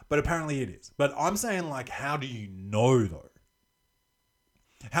natural? But apparently it is. But I'm saying, like, how do you know though?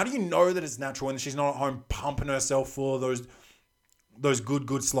 How do you know that it's natural when she's not at home pumping herself full of those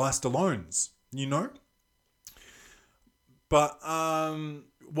good sliced alones, you know? But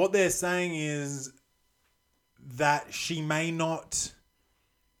what they're saying is that she may not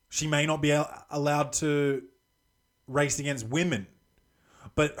be allowed to race against women,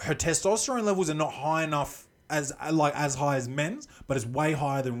 but her testosterone levels are not high enough as high as men's, but it's way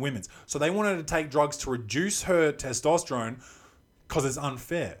higher than women's. So they wanted to take drugs to reduce her testosterone because it's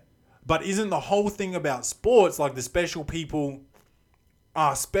unfair. But isn't the whole thing about sports like the special people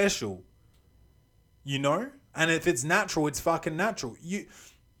are special, you know? And if it's natural, it's fucking natural. You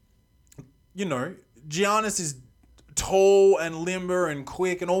know, Giannis is tall and limber and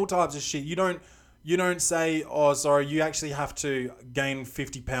quick and all types of shit. You don't say, oh, sorry, you actually have to gain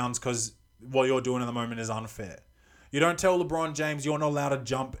 50 pounds because what you're doing at the moment is unfair. You don't tell LeBron James you're not allowed to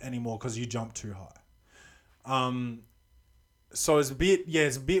jump anymore because you jump too high. So it's a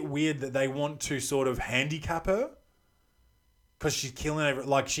bit weird that they want to sort of handicap her because she's killing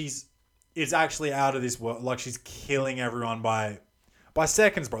it's actually out of this world. Like, she's killing everyone by By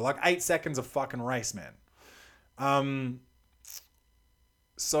seconds, bro. Like 8 seconds of fucking race, man.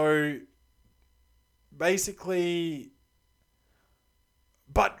 So basically,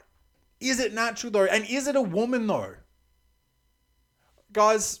 but is it natural though? And is it a woman though?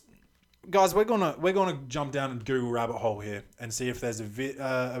 Guys, we're gonna jump down a Google rabbit hole here and see if there's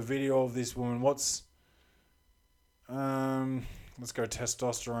a video of this woman. Let's go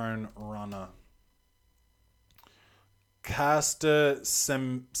testosterone runner. Caster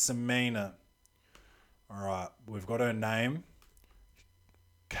Semenya. All right, we've got her name.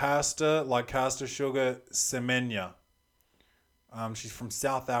 Caster, like Caster Sugar Semenya. She's from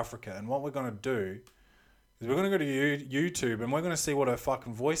South Africa, and what we're gonna do is we're gonna go to YouTube and we're gonna see what her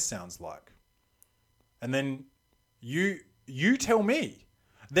fucking voice sounds like, and then you tell me.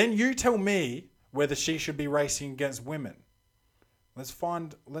 Then you tell me whether she should be racing against women. Let's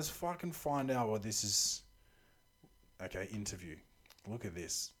fucking find out what this is. Okay, interview. Look at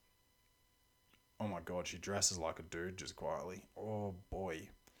this. Oh my god, she dresses like a dude just quietly. Oh boy.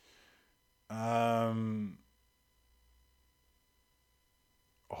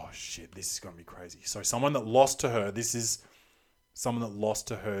 Oh shit, this is gonna be crazy. So someone that lost to her. This is someone that lost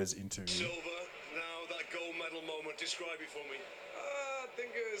to her's interview. Silver, now that gold medal moment. Describe it for me. I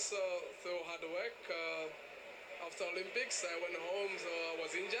think it's through hard work. After Olympics, I went home, so I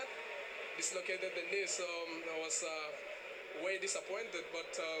was injured, dislocated the knee, so I was way disappointed.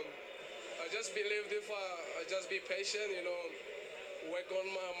 But I just believed if I just be patient, work on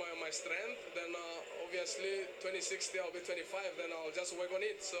my strength, then obviously 2060 I'll be 25, then I'll just work on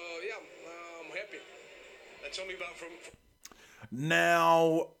it. So yeah, I'm happy. And tell me about from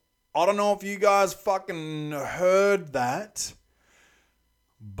Now, I don't know if you guys fucking heard that,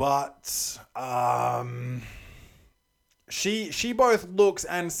 but she both looks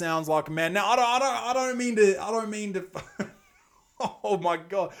and sounds like a man. Now I don't mean to oh my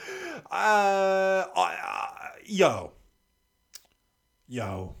god. Yo.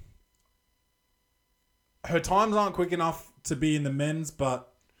 Her times aren't quick enough to be in the men's,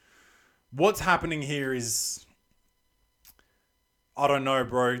 but what's happening here is, I don't know,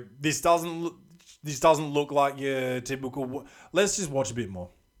 bro. This doesn't look like your typical. Let's just watch a bit more.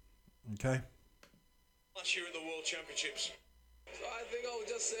 Okay? last year at the World Championships? So I think I'll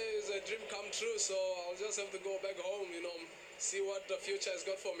just say it's a dream come true, so I'll just have to go back home, see what the future has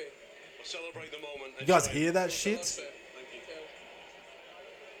got for me. We'll celebrate the moment. You guys hear that shit? Thank you. Yeah.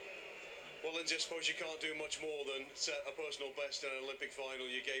 Well, Lindsay, I suppose you can't do much more than set a personal best in an Olympic final.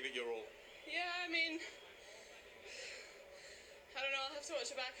 You gave it your all. Yeah, I mean, I don't know, I'll have to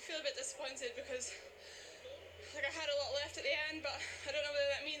watch it back. I feel a bit disappointed because I had a lot left at the end, but I don't know whether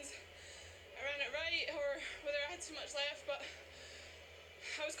that means I ran it right or whether I had too much left, but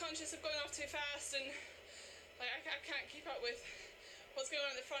I was conscious of going off too fast and I can't keep up with what's going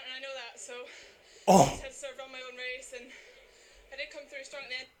on at the front, and I know that, so I just had to sort of run my own race, and I did come through strong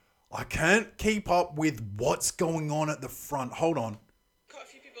at the end. I can't keep up with what's going on at the front. Hold on. Caught a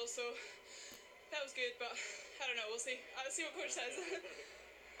few people, so that was good, but I don't know, we'll see. I'll see what coach says.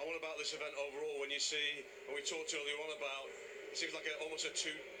 And what about this event overall? When you see, and we talked earlier on about, it seems like almost a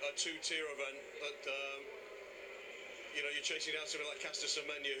two-tier event, but you're chasing down something like Caster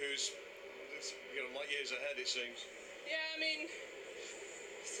Semenya, who's light years ahead, it seems. Yeah, I mean,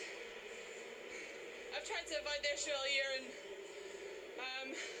 I've tried to avoid the issue all year, and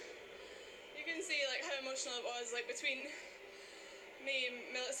you can see how emotional it was, between me and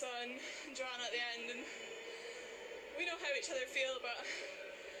Melissa and Joanna at the end, and we know how each other feel, but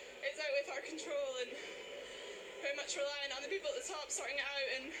it's out with our control and very much relying on the people at the top sorting it out,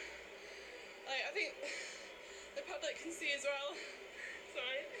 and I think the public can see as well.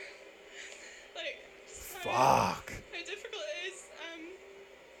 Sorry. Fuck. How difficult it is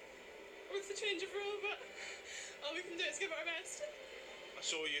with the change of role, but all we can do is give it our best. I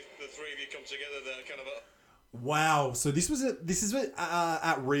saw the three of you come together there, kind of a... Wow. So this is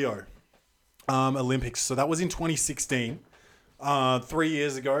at Rio Olympics. So that was in 2016, 3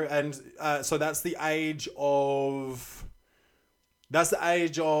 years ago, and so that's the age of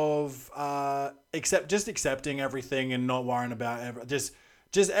accepting everything and not worrying about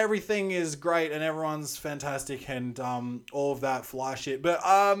just everything is great and everyone's fantastic and all of that fly shit. But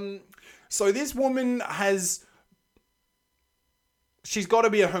so this woman she's got to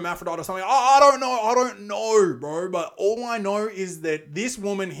be a hermaphrodite or something. I don't know, bro. But all I know is that this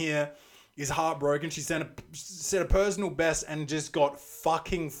woman here is heartbroken. She set a personal best and just got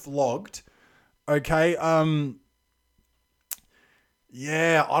fucking flogged. Okay.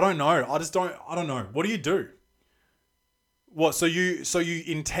 Yeah, I don't know. I don't know. What do you do? What? So you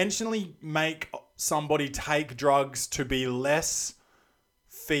intentionally make somebody take drugs to be less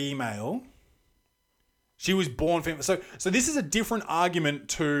female. She was born female. So this is a different argument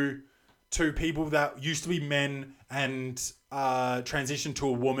to people that used to be men and transitioned to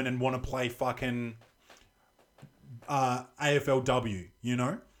a woman and want to play fucking AFLW, you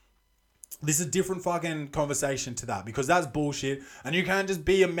know? This is a different fucking conversation to that because that's bullshit. And you can't just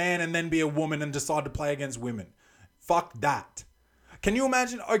be a man and then be a woman and decide to play against women. Fuck that. Can you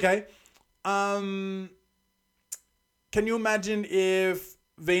imagine? Okay. Can you imagine if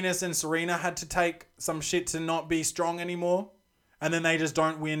Venus and Serena had to take some shit to not be strong anymore? And then they just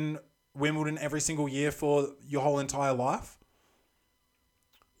don't win Wimbledon every single year for your whole entire life?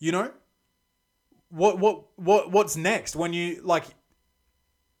 You know? What's next when you like...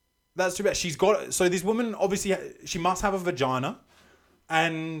 That's too bad. She's got... So this woman, obviously, she must have a vagina.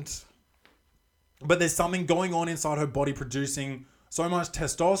 But there's something going on inside her body producing so much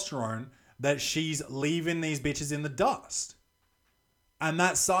testosterone that she's leaving these bitches in the dust. And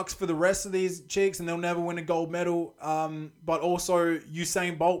that sucks for the rest of these chicks and they'll never win a gold medal. But also,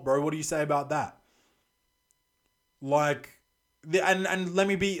 Usain Bolt, bro, what do you say about that? Like... And let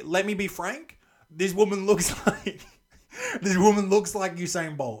me be frank. This woman looks like... This woman looks like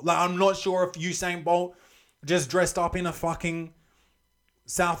Usain Bolt. Like, I'm not sure if Usain Bolt just dressed up in a fucking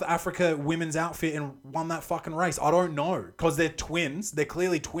South Africa women's outfit and won that fucking race. I don't know. Because they're twins. They're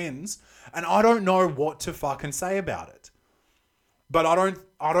clearly twins. And I don't know what to fucking say about it. But I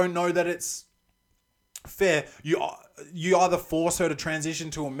don't know that it's fair. You either force her to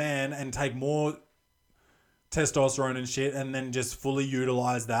transition to a man and take more testosterone and shit and then just fully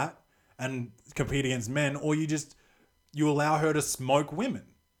utilize that and compete against men, or you allow her to smoke women,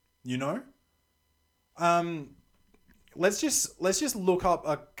 you know? Let's just look up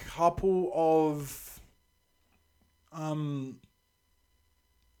a couple of Writing's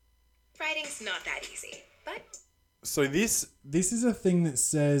not that easy, but so this is a thing that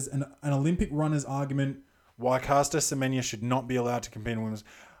says an Olympic runner's argument why Caster Semenya should not be allowed to compete in women's.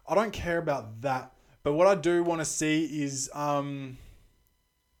 I don't care about that, but what I do want to see is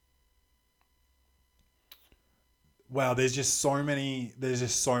wow, there's just so many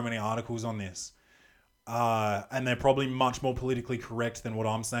articles on this. And they're probably much more politically correct than what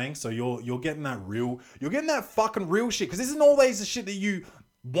I'm saying. So you're getting that fucking real shit. Because this isn't always the shit that you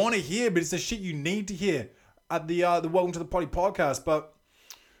want to hear, but it's the shit you need to hear at the Welcome to the Potty podcast. But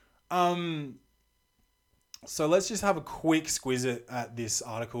so let's just have a quick squiz at this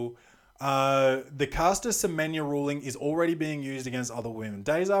article. The Caster Semenya ruling is already being used against other women.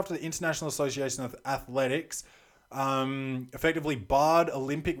 Days after the International Association of Athletics effectively barred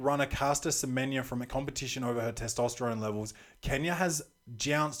Olympic runner Caster Semenya from a competition over her testosterone levels, Kenya has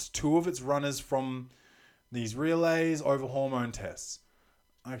jounced 2 of its runners from these relays over hormone tests.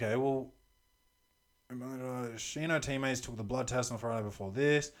 Okay, well, she and her teammates took the blood test on Friday before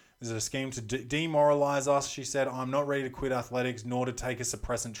this. This is a scheme to demoralize us. She said, I'm not ready to quit athletics nor to take a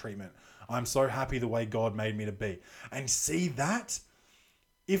suppressant treatment. I'm so happy the way God made me to be. And see that?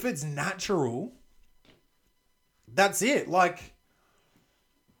 If it's natural... That's it. Like,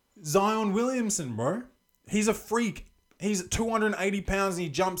 Zion Williamson, bro. He's a freak. He's 280 pounds and he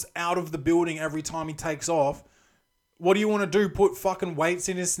jumps out of the building every time he takes off. What do you want to do? Put fucking weights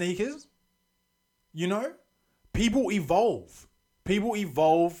in his sneakers? You know? People evolve.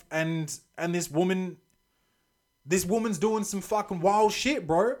 And this woman's doing some fucking wild shit,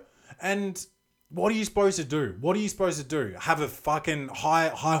 bro. And what are you supposed to do? Have a fucking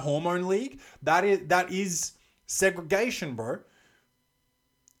high hormone league? That is segregation, bro.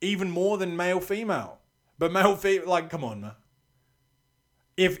 Even more than male-female. But male-female, like, come on, man.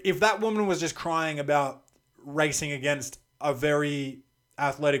 If that woman was just crying about racing against a very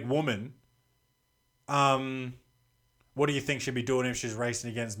athletic woman, what do you think she'd be doing if she's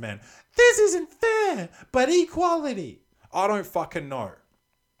racing against men? This isn't fair, but equality. I don't fucking know.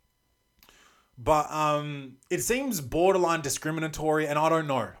 But it seems borderline discriminatory, and I don't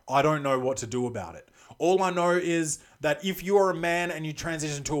know. I don't know what to do about it. All I know is that if you are a man and you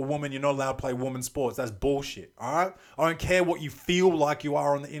transition to a woman, you're not allowed to play women's sports. That's bullshit, all right? I don't care what you feel like you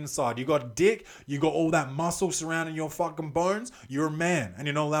are on the inside. You got a dick, you got all that muscle surrounding your fucking bones, you're a man and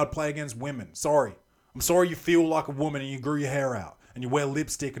you're not allowed to play against women. Sorry. I'm sorry you feel like a woman and you grew your hair out and you wear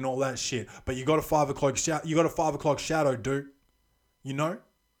lipstick and all that shit, but you got a 5 o'clock shadow, dude. You know?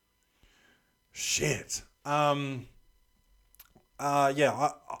 Shit. Yeah,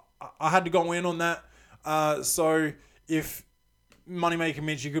 I had to go in on that. So if Moneymaker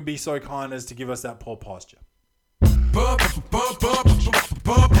Mitch, you could be so kind as to give us that poor posture. Poor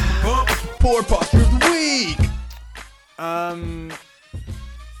posture of the week.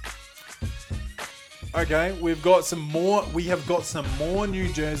 Okay, we have got some more New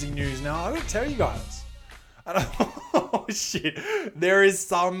Jersey news now. I gotta tell you guys. Oh shit. There is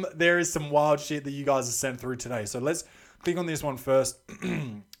some wild shit that you guys have sent through today. So let's click on this one first.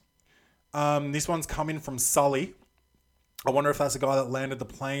 This one's coming from Sully. I wonder if that's the guy that landed the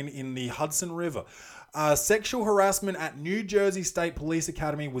plane in the Hudson River. Sexual harassment at New Jersey State Police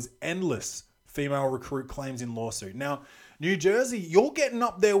Academy was endless, female recruit claims in lawsuit. Now, New Jersey, you're getting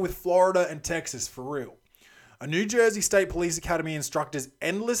up there with Florida and Texas for real. A New Jersey State Police Academy instructor's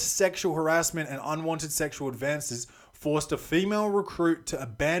endless sexual harassment and unwanted sexual advances forced a female recruit to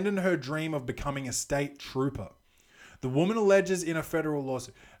abandon her dream of becoming a state trooper. The woman alleges in a federal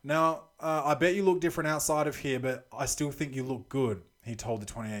lawsuit. Now, I bet you look different outside of here, but I still think you look good, he told the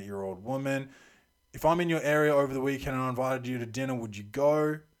 28-year-old woman. If I'm in your area over the weekend and I invited you to dinner, would you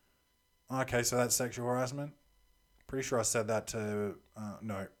go? Okay, so that's sexual harassment. Pretty sure I said that to...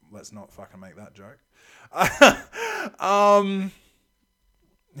 no, let's not fucking make that joke.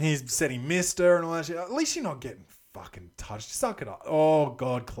 He said he missed her and all that shit. At least you're not getting fucking touched. Suck it up. Oh,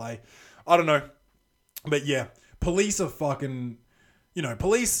 God, Clay. I don't know. But yeah, police are fucking...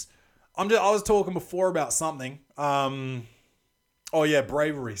 police... I was talking before about something. Oh yeah,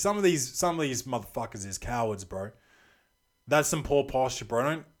 bravery. Some of these motherfuckers is cowards, bro. That's some poor posture, bro.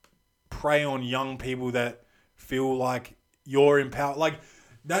 Don't prey on young people that feel like you're in power. Like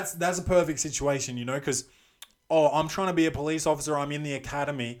that's a perfect situation, because I'm trying to be a police officer. I'm in the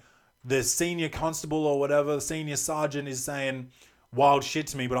academy. The senior constable or whatever, the senior sergeant is saying wild shit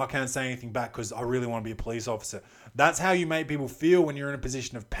to me, but I can't say anything back because I really want to be a police officer. That's how you make people feel when you're in a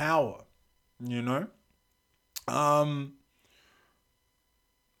position of power,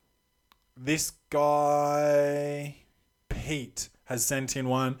 This guy, Pete, has sent in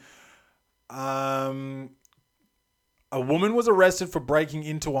one. A woman was arrested for breaking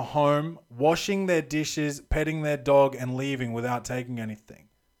into a home, washing their dishes, petting their dog, and leaving without taking anything.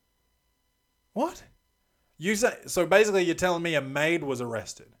 What? So basically you're telling me a maid was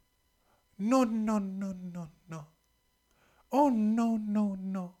arrested? No. Oh,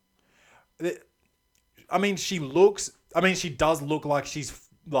 no. She does look like she's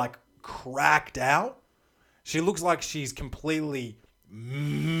like cracked out. She looks like she's completely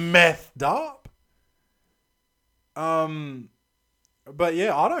methed up. But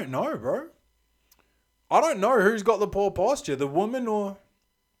yeah, I don't know, bro. I don't know who's got the poor posture, the woman or...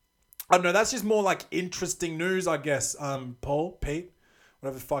 I don't know, that's just more like interesting news, I guess. Pete,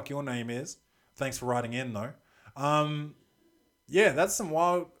 whatever the fuck your name is. Thanks for writing in, though. Yeah, that's some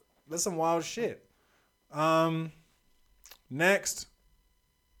wild shit. Next.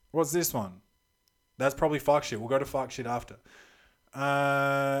 What's this one? That's probably fuck shit. We'll go to fuck shit after.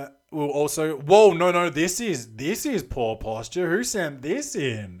 We'll also... Whoa, no, this is poor posture. Who sent this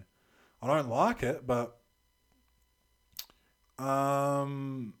in? I don't like it, but...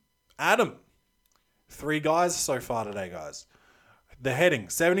 Adam. 3 guys so far today, guys. The heading,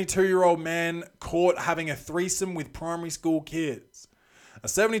 72-year-old man caught having a threesome with primary school kids. A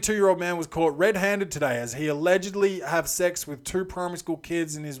 72-year-old man was caught red-handed today as he allegedly had sex with 2 primary school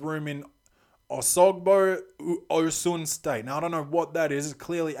kids in his room in Osogbo, Osun State. Now, I don't know what that is. It's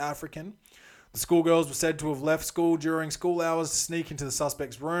clearly African. The schoolgirls were said to have left school during school hours to sneak into the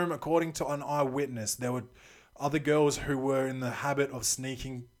suspect's room. According to an eyewitness, there were other girls who were in the habit of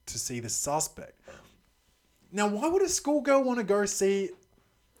sneaking to see the suspect. Now, why would a schoolgirl want to go see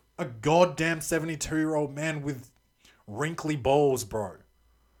a goddamn 72-year-old man with wrinkly balls, bro?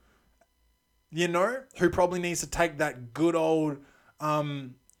 Who probably needs to take that good old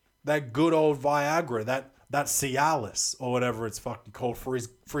Viagra, that Cialis or whatever it's fucking called for his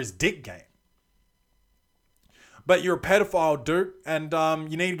dick game. But you're a pedophile, dude, and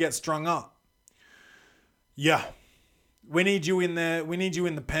you need to get strung up. Yeah. We need you in there. We need you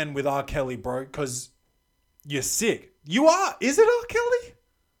in the pen with R. Kelly, bro, because you're sick. You are. Is it R. Kelly?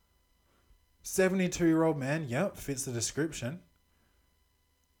 72-year-old man. Yep, fits the description.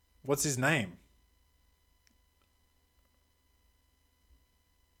 What's his name?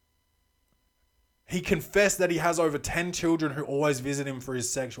 He confessed that he has over 10 children who always visit him for his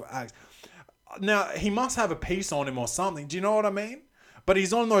sexual acts. Now, he must have a piece on him or something. Do you know what I mean? But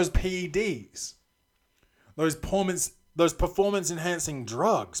he's on those PEDs. Those performance-enhancing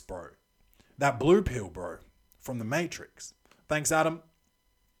drugs, bro. That blue pill, bro. From the Matrix. Thanks, Adam.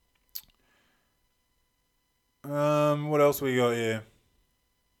 What else we got here?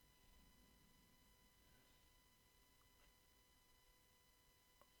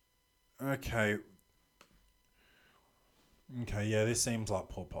 Okay, yeah, this seems like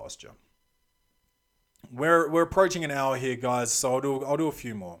poor posture. We're approaching an hour here, guys, so I'll do a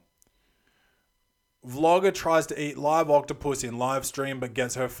few more. Vlogger tries to eat live octopus in live stream but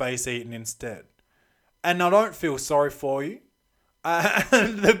gets her face eaten instead. And I don't feel sorry for you.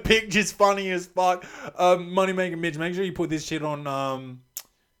 And the picture's funny as fuck. Moneymaker Mitch, make sure you put this shit on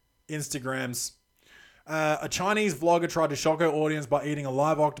Instagrams. A Chinese vlogger tried to shock her audience by eating a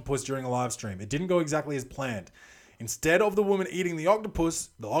live octopus during a live stream. It didn't go exactly as planned. Instead of the woman eating the octopus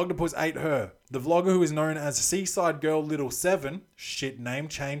ate her. The vlogger, who is known as Seaside Girl Little 7, shit name,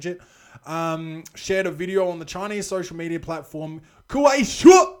 change it, shared a video on the Chinese social media platform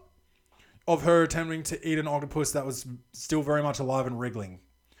Kuaishua of her attempting to eat an octopus that was still very much alive and wriggling.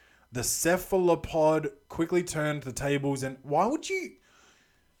 The cephalopod quickly turned the tables, and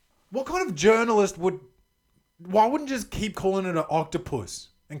what kind of journalist why wouldn't just keep calling it an octopus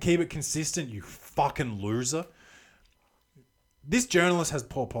and keep it consistent, you fucking loser? This journalist has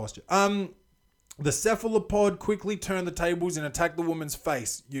poor posture. The cephalopod quickly turned the tables and attacked the woman's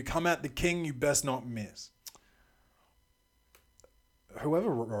face. You come at the king, you best not miss. Whoever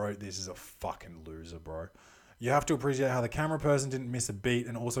wrote this is a fucking loser, bro. You have to appreciate how the camera person didn't miss a beat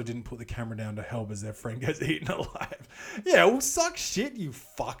and also didn't put the camera down to help as their friend gets eaten alive. Yeah, well, suck shit, you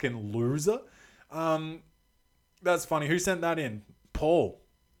fucking loser. That's funny. Who sent that in? Paul.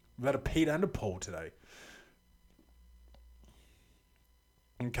 We've had a Pete and a Paul today.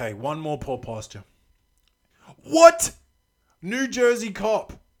 Okay, one more poor posture. What? New Jersey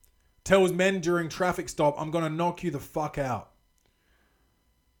cop tells men during traffic stop, I'm going to knock you the fuck out.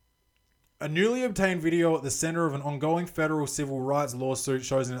 A newly obtained video at the center of an ongoing federal civil rights lawsuit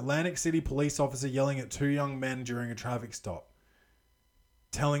shows an Atlantic City police officer yelling at two young men during a traffic stop,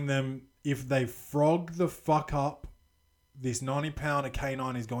 telling them if they frog the fuck up, this 90-pounder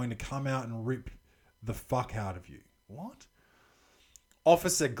canine is going to come out and rip the fuck out of you. What?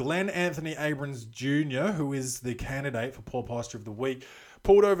 Officer Glenn Anthony Abrams Jr., who is the candidate for Poor Posture of the Week,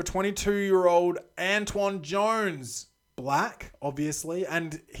 pulled over 22-year-old Antoine Jones, black, obviously,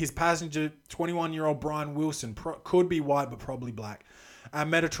 and his passenger, 21-year-old Brian Wilson, could be white but probably black, at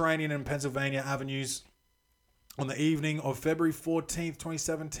Mediterranean and Pennsylvania Avenues on the evening of February 14th,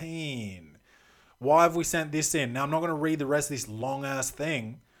 2017. Why have we sent this in? Now, I'm not going to read the rest of this long-ass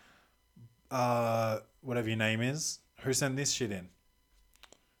thing. Whatever your name is. Who sent this shit in?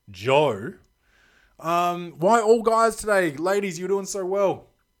 Joe. Why all guys today? Ladies, you're doing so well.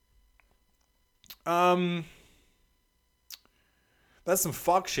 That's some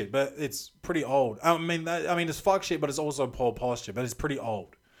fuck shit, but it's pretty old. I mean, it's fuck shit, but it's also poor posture, but it's pretty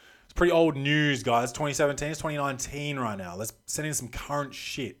old. It's pretty old news, guys. 2017, it's 2019 right now. Let's send in some current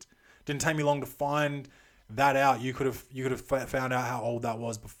shit. Didn't take me long to find that out. You could have found out how old that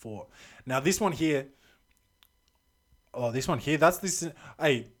was before. Now, this one here. Oh, this one here. That's this.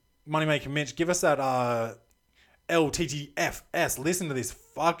 Hey, Moneymaker Mitch, give us that LTTFS. Listen to this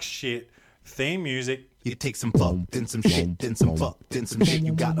fuck shit theme music. You take some fuck, then some shit, then some fuck, then some shit.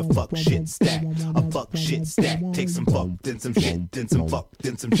 You got a fuck shit stack, a fuck shit stack. Take some fuck, then some shit, then some fuck,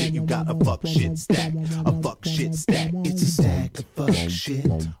 then some shit. You got a fuck shit stack, a fuck shit stack. It's a stack of fuck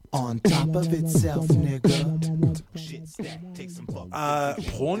shit on top of itself, nigga. Shit stack. Take some fuck.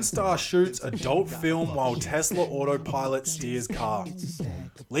 Porn star shoots adult film while Tesla autopilot steers car.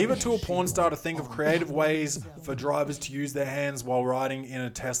 Leave it to a porn star to think of creative ways for drivers to use their hands while riding in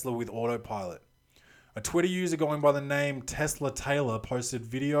a Tesla with autopilot. A Twitter user going by the name Tesla Taylor posted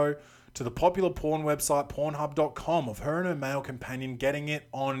video to the popular porn website Pornhub.com of her and her male companion getting it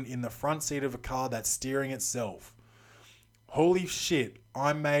on in the front seat of a car that's steering itself. Holy shit,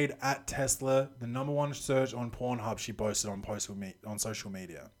 I made at Tesla the number one search on Pornhub, she posted on social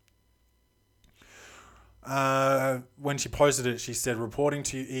media. When she posted it, she said, reporting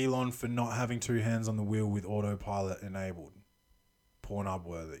to Elon for not having two hands on the wheel with autopilot enabled. Pornhub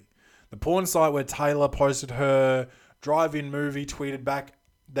worthy. The porn site where Taylor posted her drive-in movie tweeted back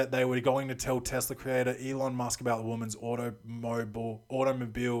that they were going to tell Tesla creator Elon Musk about the woman's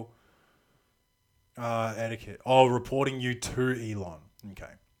automobile etiquette. Oh, reporting you to Elon.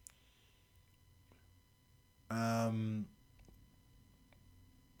 Okay. Some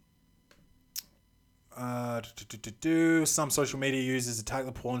social media users attacked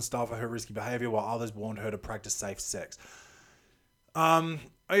the porn star for her risky behavior, while others warned her to practice safe sex.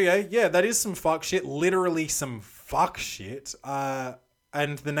 Okay, yeah, that is some fuck shit. Literally some fuck shit.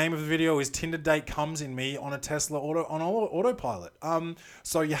 And the name of the video is Tinder Date Comes in Me on a Tesla autopilot.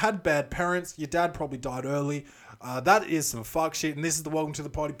 So you had bad parents. Your dad probably died early. That is some fuck shit. And this is the Welcome to the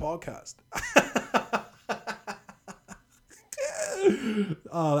Party podcast.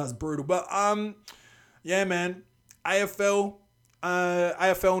 Oh, that's brutal. But yeah, man. AFL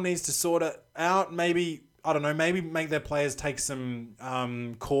needs to sort it out. Maybe, I don't know, maybe make their players take some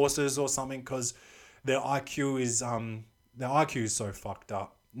courses or something, because their IQ is so fucked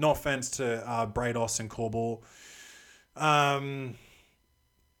up. No offense to Brados and Corball.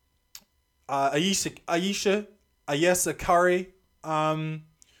 Ayesha Curry.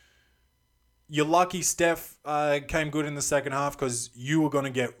 You're lucky Steph came good in the second half because you were gonna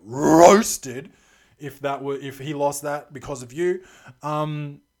get roasted if he lost that because of you.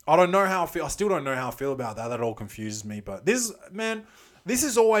 I don't know how I feel. I still don't know how I feel about that. That all confuses me. But this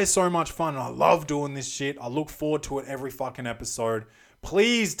is always so much fun. I love doing this shit. I look forward to it every fucking episode.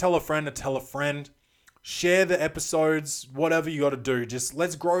 Please tell a friend to tell a friend. Share the episodes, whatever you got to do. Just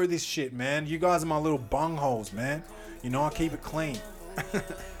let's grow this shit, man. You guys are my little bungholes, man. You know, I keep it clean.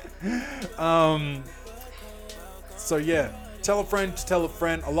 So yeah, tell a friend to tell a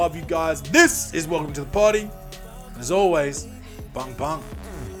friend. I love you guys. This is Welcome to the Party. As always, bung bung.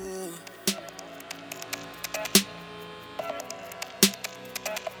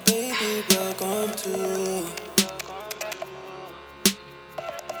 Baby, welcome to.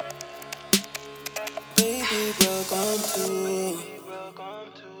 Baby, welcome to.